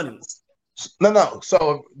was some money. No.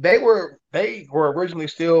 So they were originally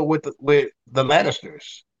still with the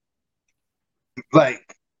Lannisters.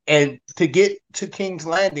 Like, and to get to King's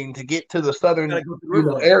Landing, to get to the southern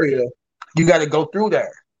area, you got to go through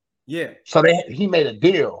there. Yeah. So he made a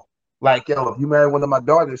deal. Like, yo, if you marry one of my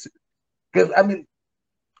daughters, because I mean,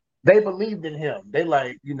 they believed in him. They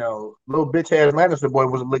like, little bitch ass Lannister boy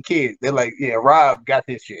was a little kid. They're like, yeah, Robb got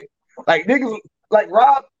this shit. Like niggas, like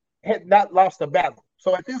Robb had not lost a battle.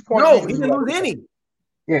 So at this point, no, he didn't lose any.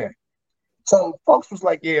 Yeah. So folks was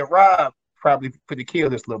like, yeah, Robb probably finna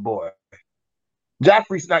kill this little boy.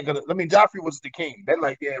 Joffrey's not gonna. I mean, Joffrey was the king. They're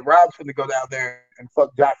like, yeah, Robb's gonna go down there and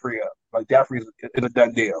fuck Joffrey up. Like Joffrey's a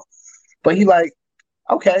done deal. But he like,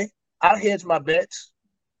 okay, I'll hedge my bets.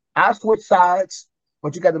 I'll switch sides,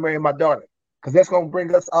 but you got to marry my daughter because that's gonna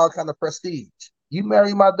bring us all kind of prestige. You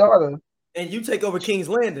marry my daughter, and you take over King's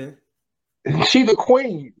Landing. She the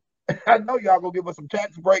queen. I know y'all gonna give us some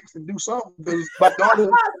tax breaks and do something because my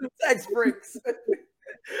daughter tax breaks.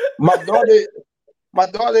 my daughter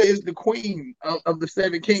is the queen of the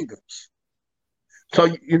Seven Kingdoms. So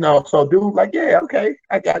so dude like, yeah, okay,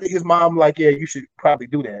 I got it. His mom like, yeah, you should probably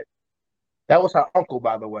do that. That was her uncle,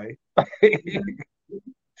 by the way.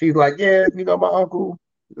 She's like, yeah, my uncle.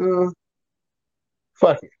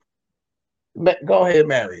 Fuck it. Go ahead,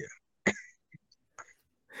 marry her.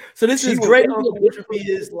 So this is great uncle, which would be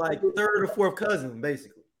his like third or fourth cousin,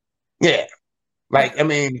 basically. Yeah. Like, I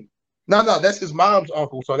mean, no, that's his mom's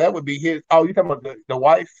uncle. So that would be his. Oh, you talking about the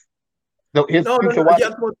wife? His future wife? Yeah,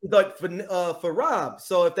 like for Rob.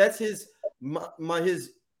 So if that's his mother's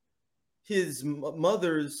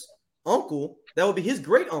uncle, that would be his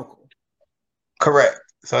great uncle. Correct.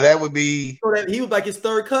 So that would be. So that he would be like his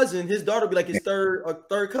third cousin. His daughter would be like his third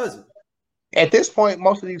cousin. At this point,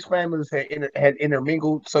 most of these families had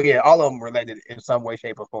intermingled. So yeah, all of them related in some way,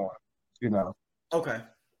 shape, or form. You know. Okay.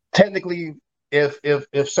 Technically, if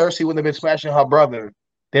Cersei wouldn't have been smashing her brother,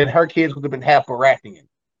 then her kids would have been half Baratheon.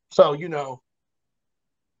 So you know,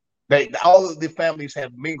 all of the families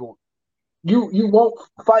have mingled. You won't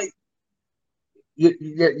fight your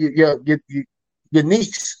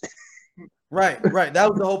niece. Right. That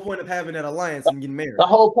was the whole point of having that alliance and getting married. The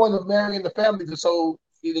whole point of marrying the family is so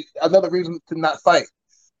another reason to not fight.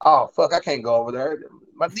 Oh fuck, I can't go over there.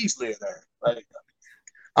 My niece lives there. Like,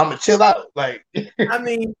 I'm gonna chill out. Like, I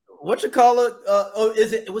mean, what you call it?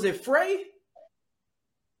 Was it Frey?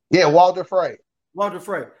 Yeah, Walder Frey. Walder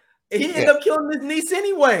Frey. He ended up killing his niece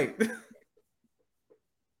anyway.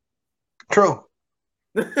 True.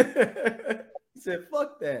 He said,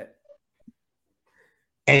 "Fuck that."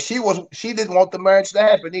 And she didn't want the marriage to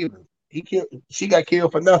happen either. She got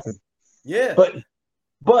killed for nothing. Yeah.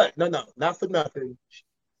 But no, not for nothing.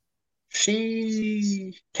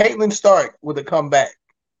 Caitlyn Stark would have come back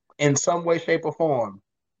in some way, shape, or form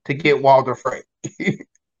to get Walder Frey.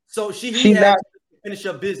 So he had to finish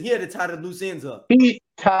up business. He had to tie the loose ends up. He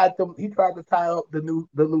tried to tie up the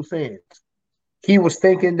loose ends. He was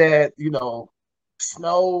thinking that,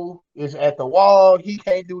 Snow is at the wall. He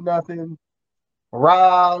can't do nothing.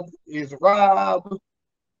 Rob is Rob.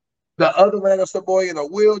 The other Lannister boy in a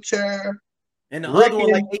wheelchair. And the other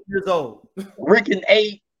one like 8 years old. Rick and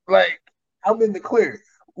 8. Like, I'm in the clear.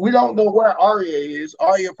 We don't know where Arya is.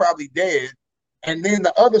 Arya probably dead. And then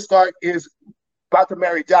the other Stark is about to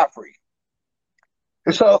marry Joffrey.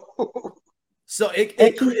 So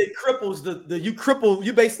it cripples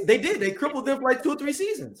they crippled them for like 2 or 3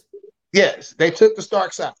 seasons. Yes, they took the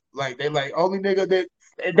Starks out. Like, they only nigga that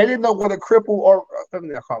they didn't know what a cripple or let me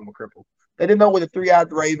not call him a cripple. They didn't know what a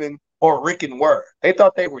 3-eyed raven or Rickon were. They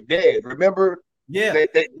thought they were dead. Remember? Yeah,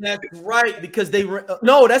 that's right. Because they were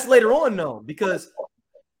no, that's later on though. Because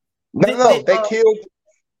they killed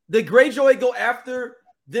the Greyjoy go after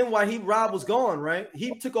them while Rob was gone, right?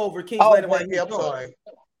 He took over King's Landing while he was gone. Sorry.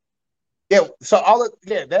 Yeah, so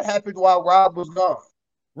that happened while Rob was gone.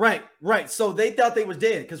 Right. So they thought they was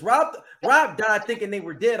dead because Rob died thinking they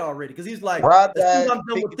were dead already. Because he's like, Rob as soon as I'm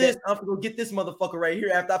done with this, I'm gonna go get this motherfucker right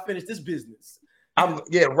here after I finish this business.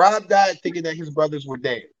 Rob died thinking that his brothers were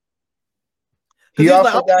dead. He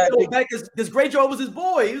also died because Greyjoy was his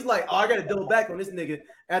boy. He was like, "Oh, I got to double back on this nigga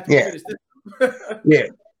after we finish this." Yeah,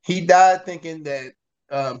 he died thinking that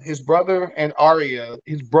his brothers and Arya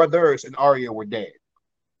were dead.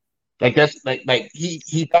 Like that's like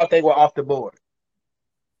he thought they were off the board.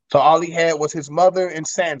 So all he had was his mother and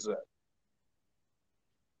Sansa.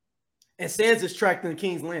 And Sansa's trapped in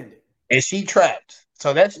King's Landing. And she trapped.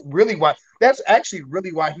 So that's actually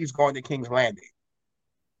really why he's going to King's Landing.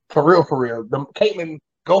 For real. Caitlyn,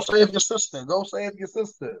 go save your sister. Go save your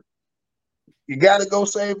sister. You gotta go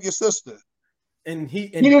save your sister. And he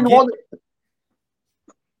didn't want it.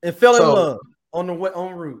 And fell in love en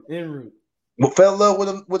route. Well, fell in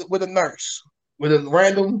love with a nurse. With a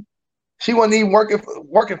random. She wasn't even working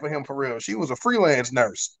for him for real. She was a freelance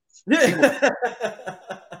nurse.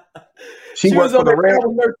 She was on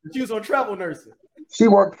travel nursing. She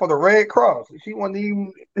worked for the Red Cross. She wasn't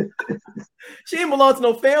even. She didn't belong to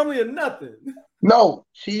no family or nothing. No,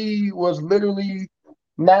 she was literally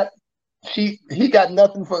not. He got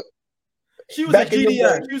nothing for. She was a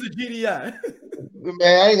GDI. She was a GDI. Man,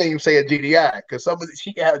 I ain't gonna even say a GDI because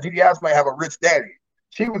she can have GDIs might have a rich daddy.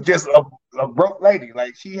 She was just a broke lady.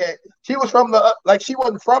 Like she was from she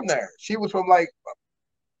wasn't from there. She was from like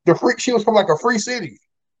she was from like a free city.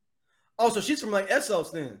 Oh, so she's from like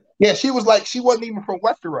Essos then. Yeah, she wasn't even from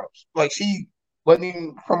Westeros. Like she wasn't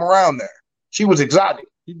even from around there. She was exotic.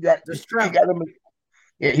 He got him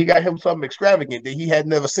something extravagant that he had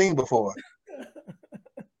never seen before.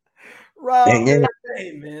 Rob,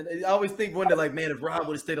 hey man, I always wonder like, man, if Rob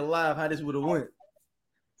would have stayed alive, how this would have went.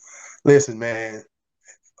 Listen, man.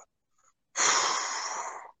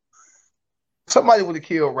 Somebody would have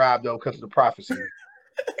killed Rob though because of the prophecy.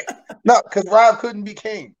 No, because Rob couldn't be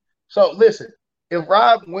king. So listen, if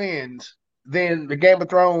Rob wins, then the Game of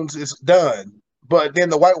Thrones is done. But then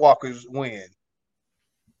the White Walkers win.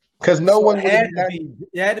 because So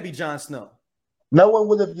it had to be Jon Snow. no one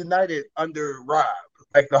would have united under Rob.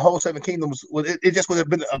 Like the whole Seven Kingdoms, it just would have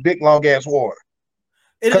been a big long ass war.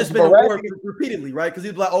 It had just been a war repeatedly, right? Because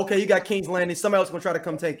he'd be like, okay, you got King's Landing, somebody else gonna try to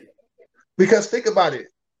come take it. Because think about it,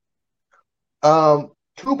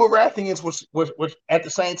 two Baratheons was at the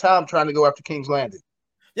same time trying to go after King's Landing.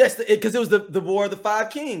 Yes, because it was the War of the Five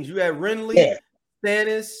Kings. You had Renly,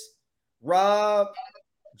 Stannis, Robb,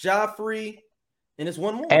 Joffrey, and it's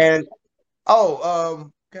one more. And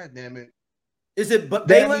god damn it, is it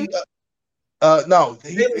Balin? No,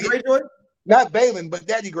 Greyjoy? Not Balin, but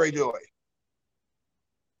Daddy Greyjoy.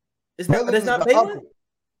 That's not Balin? Uncle.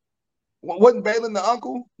 Wasn't Balin the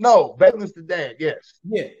uncle? No, Balin's the dad. Yes.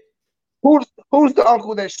 Yeah. Who's the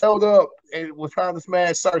uncle that showed up and was trying to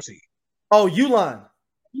smash Cersei? Oh, Euron.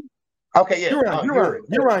 Okay, yeah.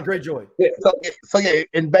 Euron Greyjoy. Yeah, so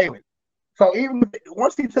and Balin. So even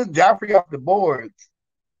once he took Joffrey off the boards,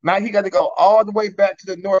 now he got to go all the way back to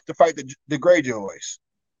the north to fight the Greyjoys.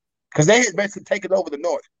 Because they had basically taken over the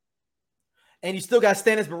north. And you still got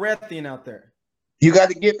Stannis Baratheon out there. You got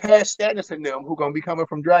to get past Stannis and them, who going to be coming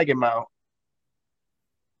from Dragonmount.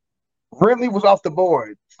 Renly was off the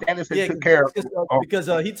board. Stannis took care of because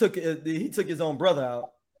he took his own brother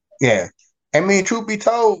out. Yeah. I mean, truth be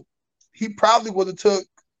told, he probably would have took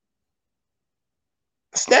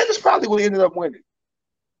Stannis probably would have ended up winning.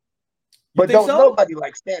 But nobody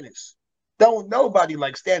like Stannis. Don't nobody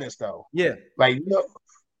like Stannis though. Yeah. Like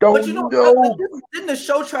didn't the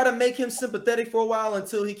show try to make him sympathetic for a while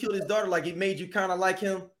until he killed his daughter? Like it made you kind of like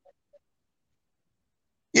him.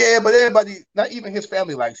 Yeah, but everybody, not even his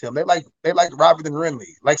family likes him. They like Robert and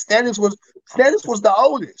Renly. Like Stannis was the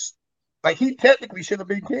oldest. Like he technically should have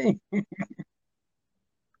been king.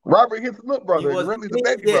 Robert his little brother, and Renly the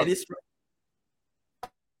baby brother.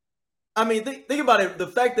 I mean, think about it. The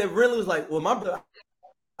fact that Renly was like, "Well, my brother,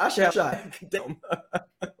 I should have shot."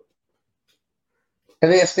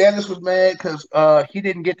 And then Stannis was mad because he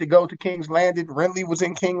didn't get to go to King's Landing. Renly was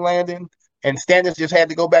in King's Landing, and Stannis just had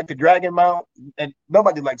to go back to Dragonmount. And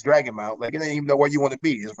nobody likes Dragonmount. Like, it ain't even know where you want to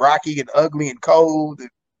be. It's rocky and ugly and cold.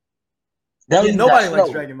 Nobody likes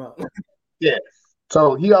Dragonmount. Yeah.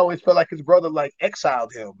 So he always felt like his brother like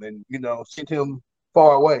exiled him and, sent him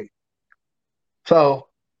far away. So,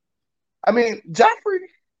 I mean, Joffrey,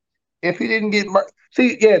 if he didn't get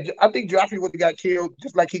I think Joffrey would have got killed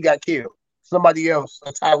just like he got killed. Somebody else,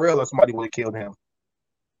 a Tyrell or somebody would have killed him.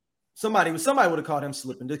 Somebody would have caught him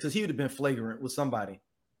slipping because he would have been flagrant with somebody.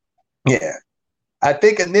 Yeah. I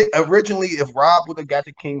think originally if Robb would have got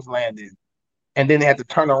to King's Landing and then had to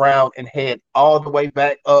turn around and head all the way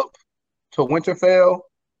back up to Winterfell,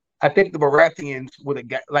 I think the Baratheons would have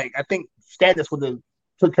got, I think Stannis would have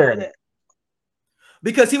took care of that.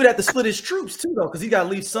 Because he would have to split his troops too, though, because he got to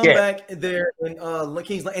leave some back there in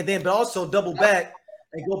King's Landing, and then but also double back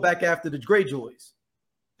and go back after the Greyjoys.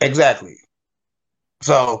 Exactly.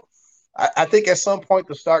 So I think at some point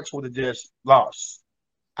the Starks would have just lost.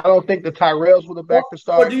 I don't think the Tyrells would have backed the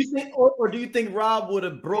Starks. Or do you think Robb would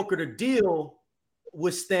have brokered a deal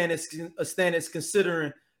with Stannis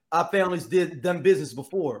considering our families done business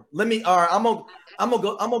before? I'm gonna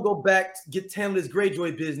go back, get handle this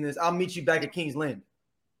Greyjoy business. I'll meet you back at King's Landing.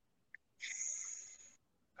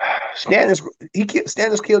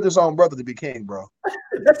 Stannis killed his own brother to be king, bro.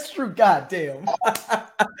 That's true. God damn.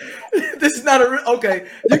 This is not okay.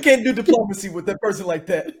 You can't do diplomacy with that person like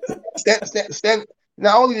that. Stannis,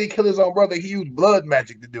 not only did he kill his own brother, he used blood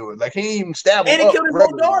magic to do it. Like he didn't even stab him. And he killed his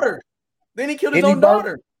own daughter. Then he killed his own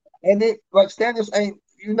daughter. And then Stannis ain't.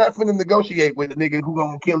 You're not finna negotiate with a nigga who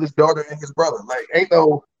gonna kill his daughter and his brother. Like ain't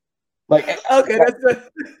no. Okay,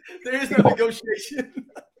 there is no negotiation.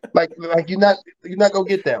 Like you're not gonna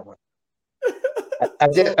get that one.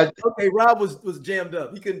 Okay, Robb was jammed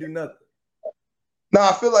up. He couldn't do nothing. No,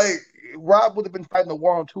 I feel like Robb would have been fighting the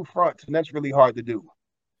war on two fronts, and that's really hard to do.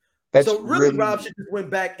 So really, Robb should just went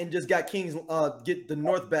back and just got King's get the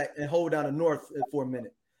North back and hold down the North for a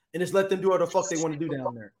minute, and just let them do what the fuck they want to do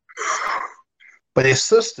down there. But his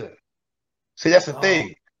sister, see, that's the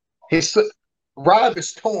thing. Robb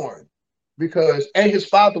is torn because his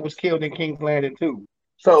father was killed in King's Landing too.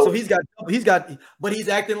 So he's got, but he's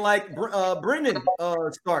acting like Brennan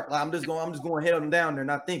Stark. Like, I'm just going head him down there,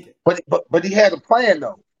 not thinking. But he had a plan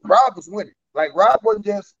though. Robb was winning. Like Robb wasn't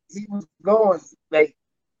just he was going like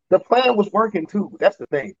the plan was working too. That's the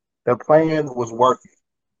thing. The plan was working.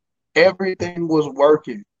 Everything was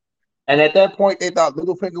working. And at that point, they thought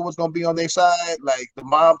Littlefinger was gonna be on their side. Like the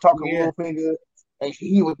mom talking to Littlefinger, and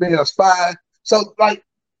he was being a spy. So like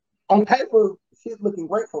on paper, shit looking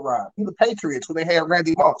great for Robb. He the Patriots when they had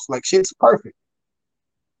Randy Moss. Like shit's perfect.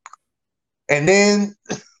 And then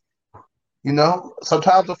You know,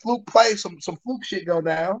 sometimes a fluke play, some fluke shit go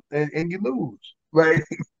down, and you lose. Like,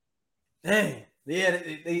 Dang. Yeah,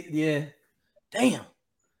 yeah. Damn.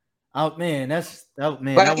 Oh man, that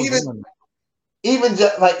like was one. even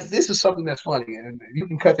just like this is something that's funny, and you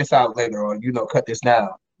can cut this out later, or cut this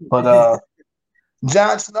now. But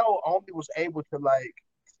Jon Snow only was able to like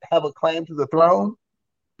have a claim to the throne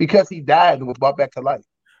because he died and was brought back to life.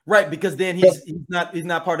 Right, because then he's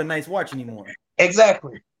not part of Night's Watch anymore.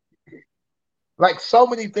 Exactly. Like so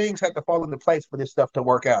many things had to fall into place for this stuff to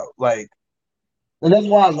work out. Like, and that's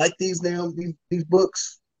why I like these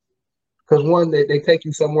books. Because one, they take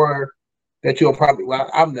you somewhere that you'll probably, well,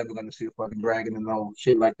 I'm never going to see a fucking dragon and no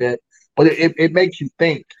shit like that. But it makes you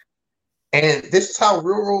think. And this is how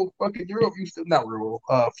rural fucking Europe used to, not rural,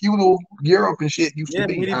 feudal Europe and shit used to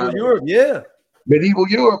be. Medieval Europe, yeah. Medieval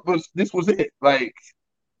Europe this was it. Like,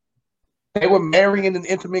 they were marrying and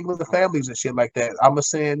intermingling the families and shit like that. I'm going to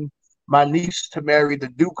send my niece to marry the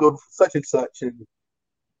Duke of such and such. And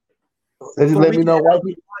let me know why.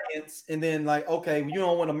 And then, like, okay, you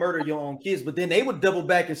don't want to murder your own kids, but then they would double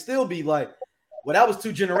back and still be like, well, that was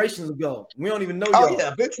 2 generations ago. We don't even know y'all. Oh,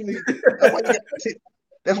 yeah, eventually.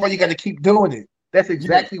 That's why you got to keep doing it. That's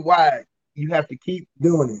exactly why you have to keep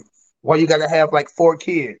doing it. Why you got to have like 4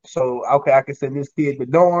 kids. So, okay, I can send this kid to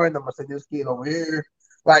Dorne. I'm going to send this kid over here.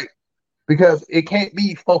 Like, because it can't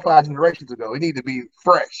be 4, 5 generations ago. It need to be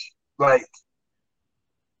fresh. Like,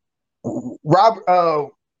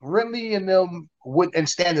 Renly and them and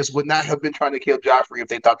Stannis would not have been trying to kill Joffrey if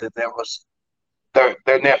they thought that was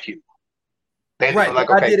their nephew. They right. Like,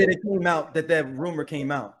 okay, I did it. It came out that rumor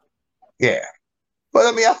came out. Yeah. But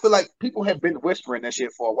I mean, I feel like people have been whispering that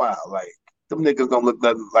shit for a while. Like, them niggas don't look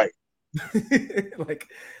nothing like. Like,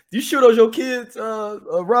 you sure those your kids,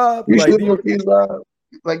 Rob? You like, sure your kids, Rob?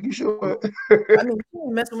 Like, you sure? I mean, you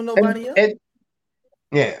ain't messing with nobody else.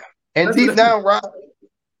 Yeah. And deep down, Rob,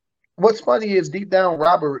 what's funny is deep down,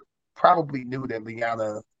 Robert probably knew that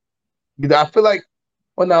Lyanna. You know, I feel like,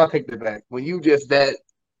 well, no, I'll take that back. When you just that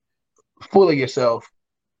full of yourself,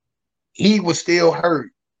 he was still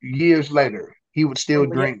hurt years later. He would still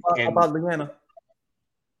drink. About Lyanna.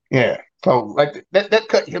 Yeah. So, like, that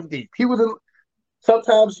cut him deep. He was in,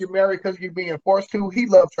 sometimes you marry because you're being forced to. He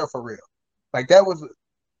loved her for real. Like, that was,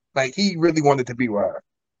 like, he really wanted to be with her.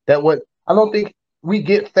 I don't think we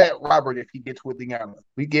get fat Robert if he gets with Lyanna.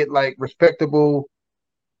 We get, like, respectable,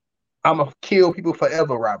 I'm going to kill people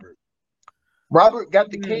forever Robert. Robert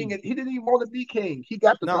got the king, and he didn't even want to be king. He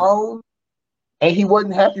got the throne, and he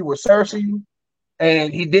wasn't happy with Cersei,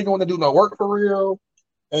 and he didn't want to do no work for real,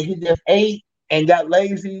 and he just ate and got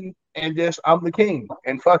lazy, and just, I'm the king,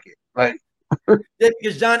 and fuck it. Like, yeah,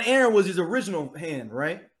 because Jon Arryn was his original hand,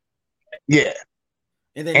 right? Yeah.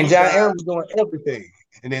 And Jon Arryn was doing everything.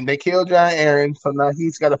 And then they killed Jon Arryn, so now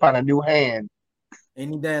he's got to find a new hand.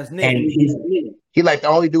 And he does Ned. And he like, the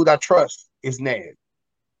only dude I trust is Ned.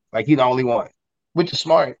 Like, he the only one, which is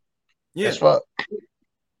smart. Yeah. As fuck.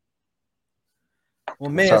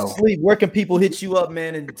 Well, man, Sleep, where can people hit you up,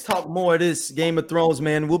 man, and talk more of this Game of Thrones,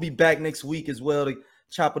 man? We'll be back next week as well to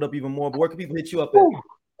chop it up even more. But where can people hit you up at? All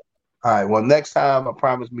right. Well, next time, I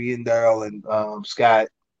promise me and Daryl and Scott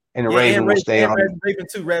and Raven will stay on. Raven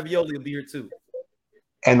too. Ravioli will be here too.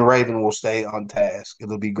 And Raven will stay on task.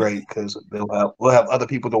 It'll be great because we'll have other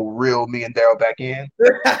people to reel me and Daryl back in.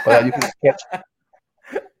 But you can catch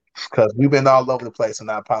because we've been all over the place,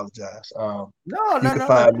 and I apologize.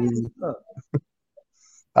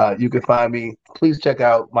 You can find me. Please check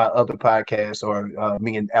out my other podcast, or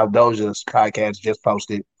me and Aldoja's podcast just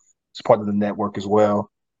posted. It's part of the network as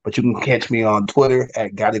well. But you can catch me on Twitter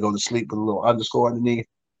at Gotta Go to Sleep with a little underscore underneath,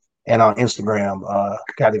 and on Instagram,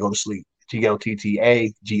 Gotta Go to Sleep.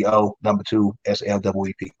 GOTTAGO #2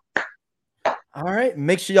 SLEEP. All right.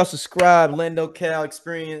 Make sure y'all subscribe, Lando Cal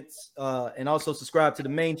Experience, and also subscribe to the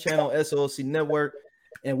main channel, SOLC Network.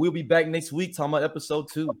 And we'll be back next week talking about episode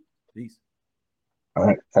 2. Peace. All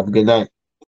right. Have a good night.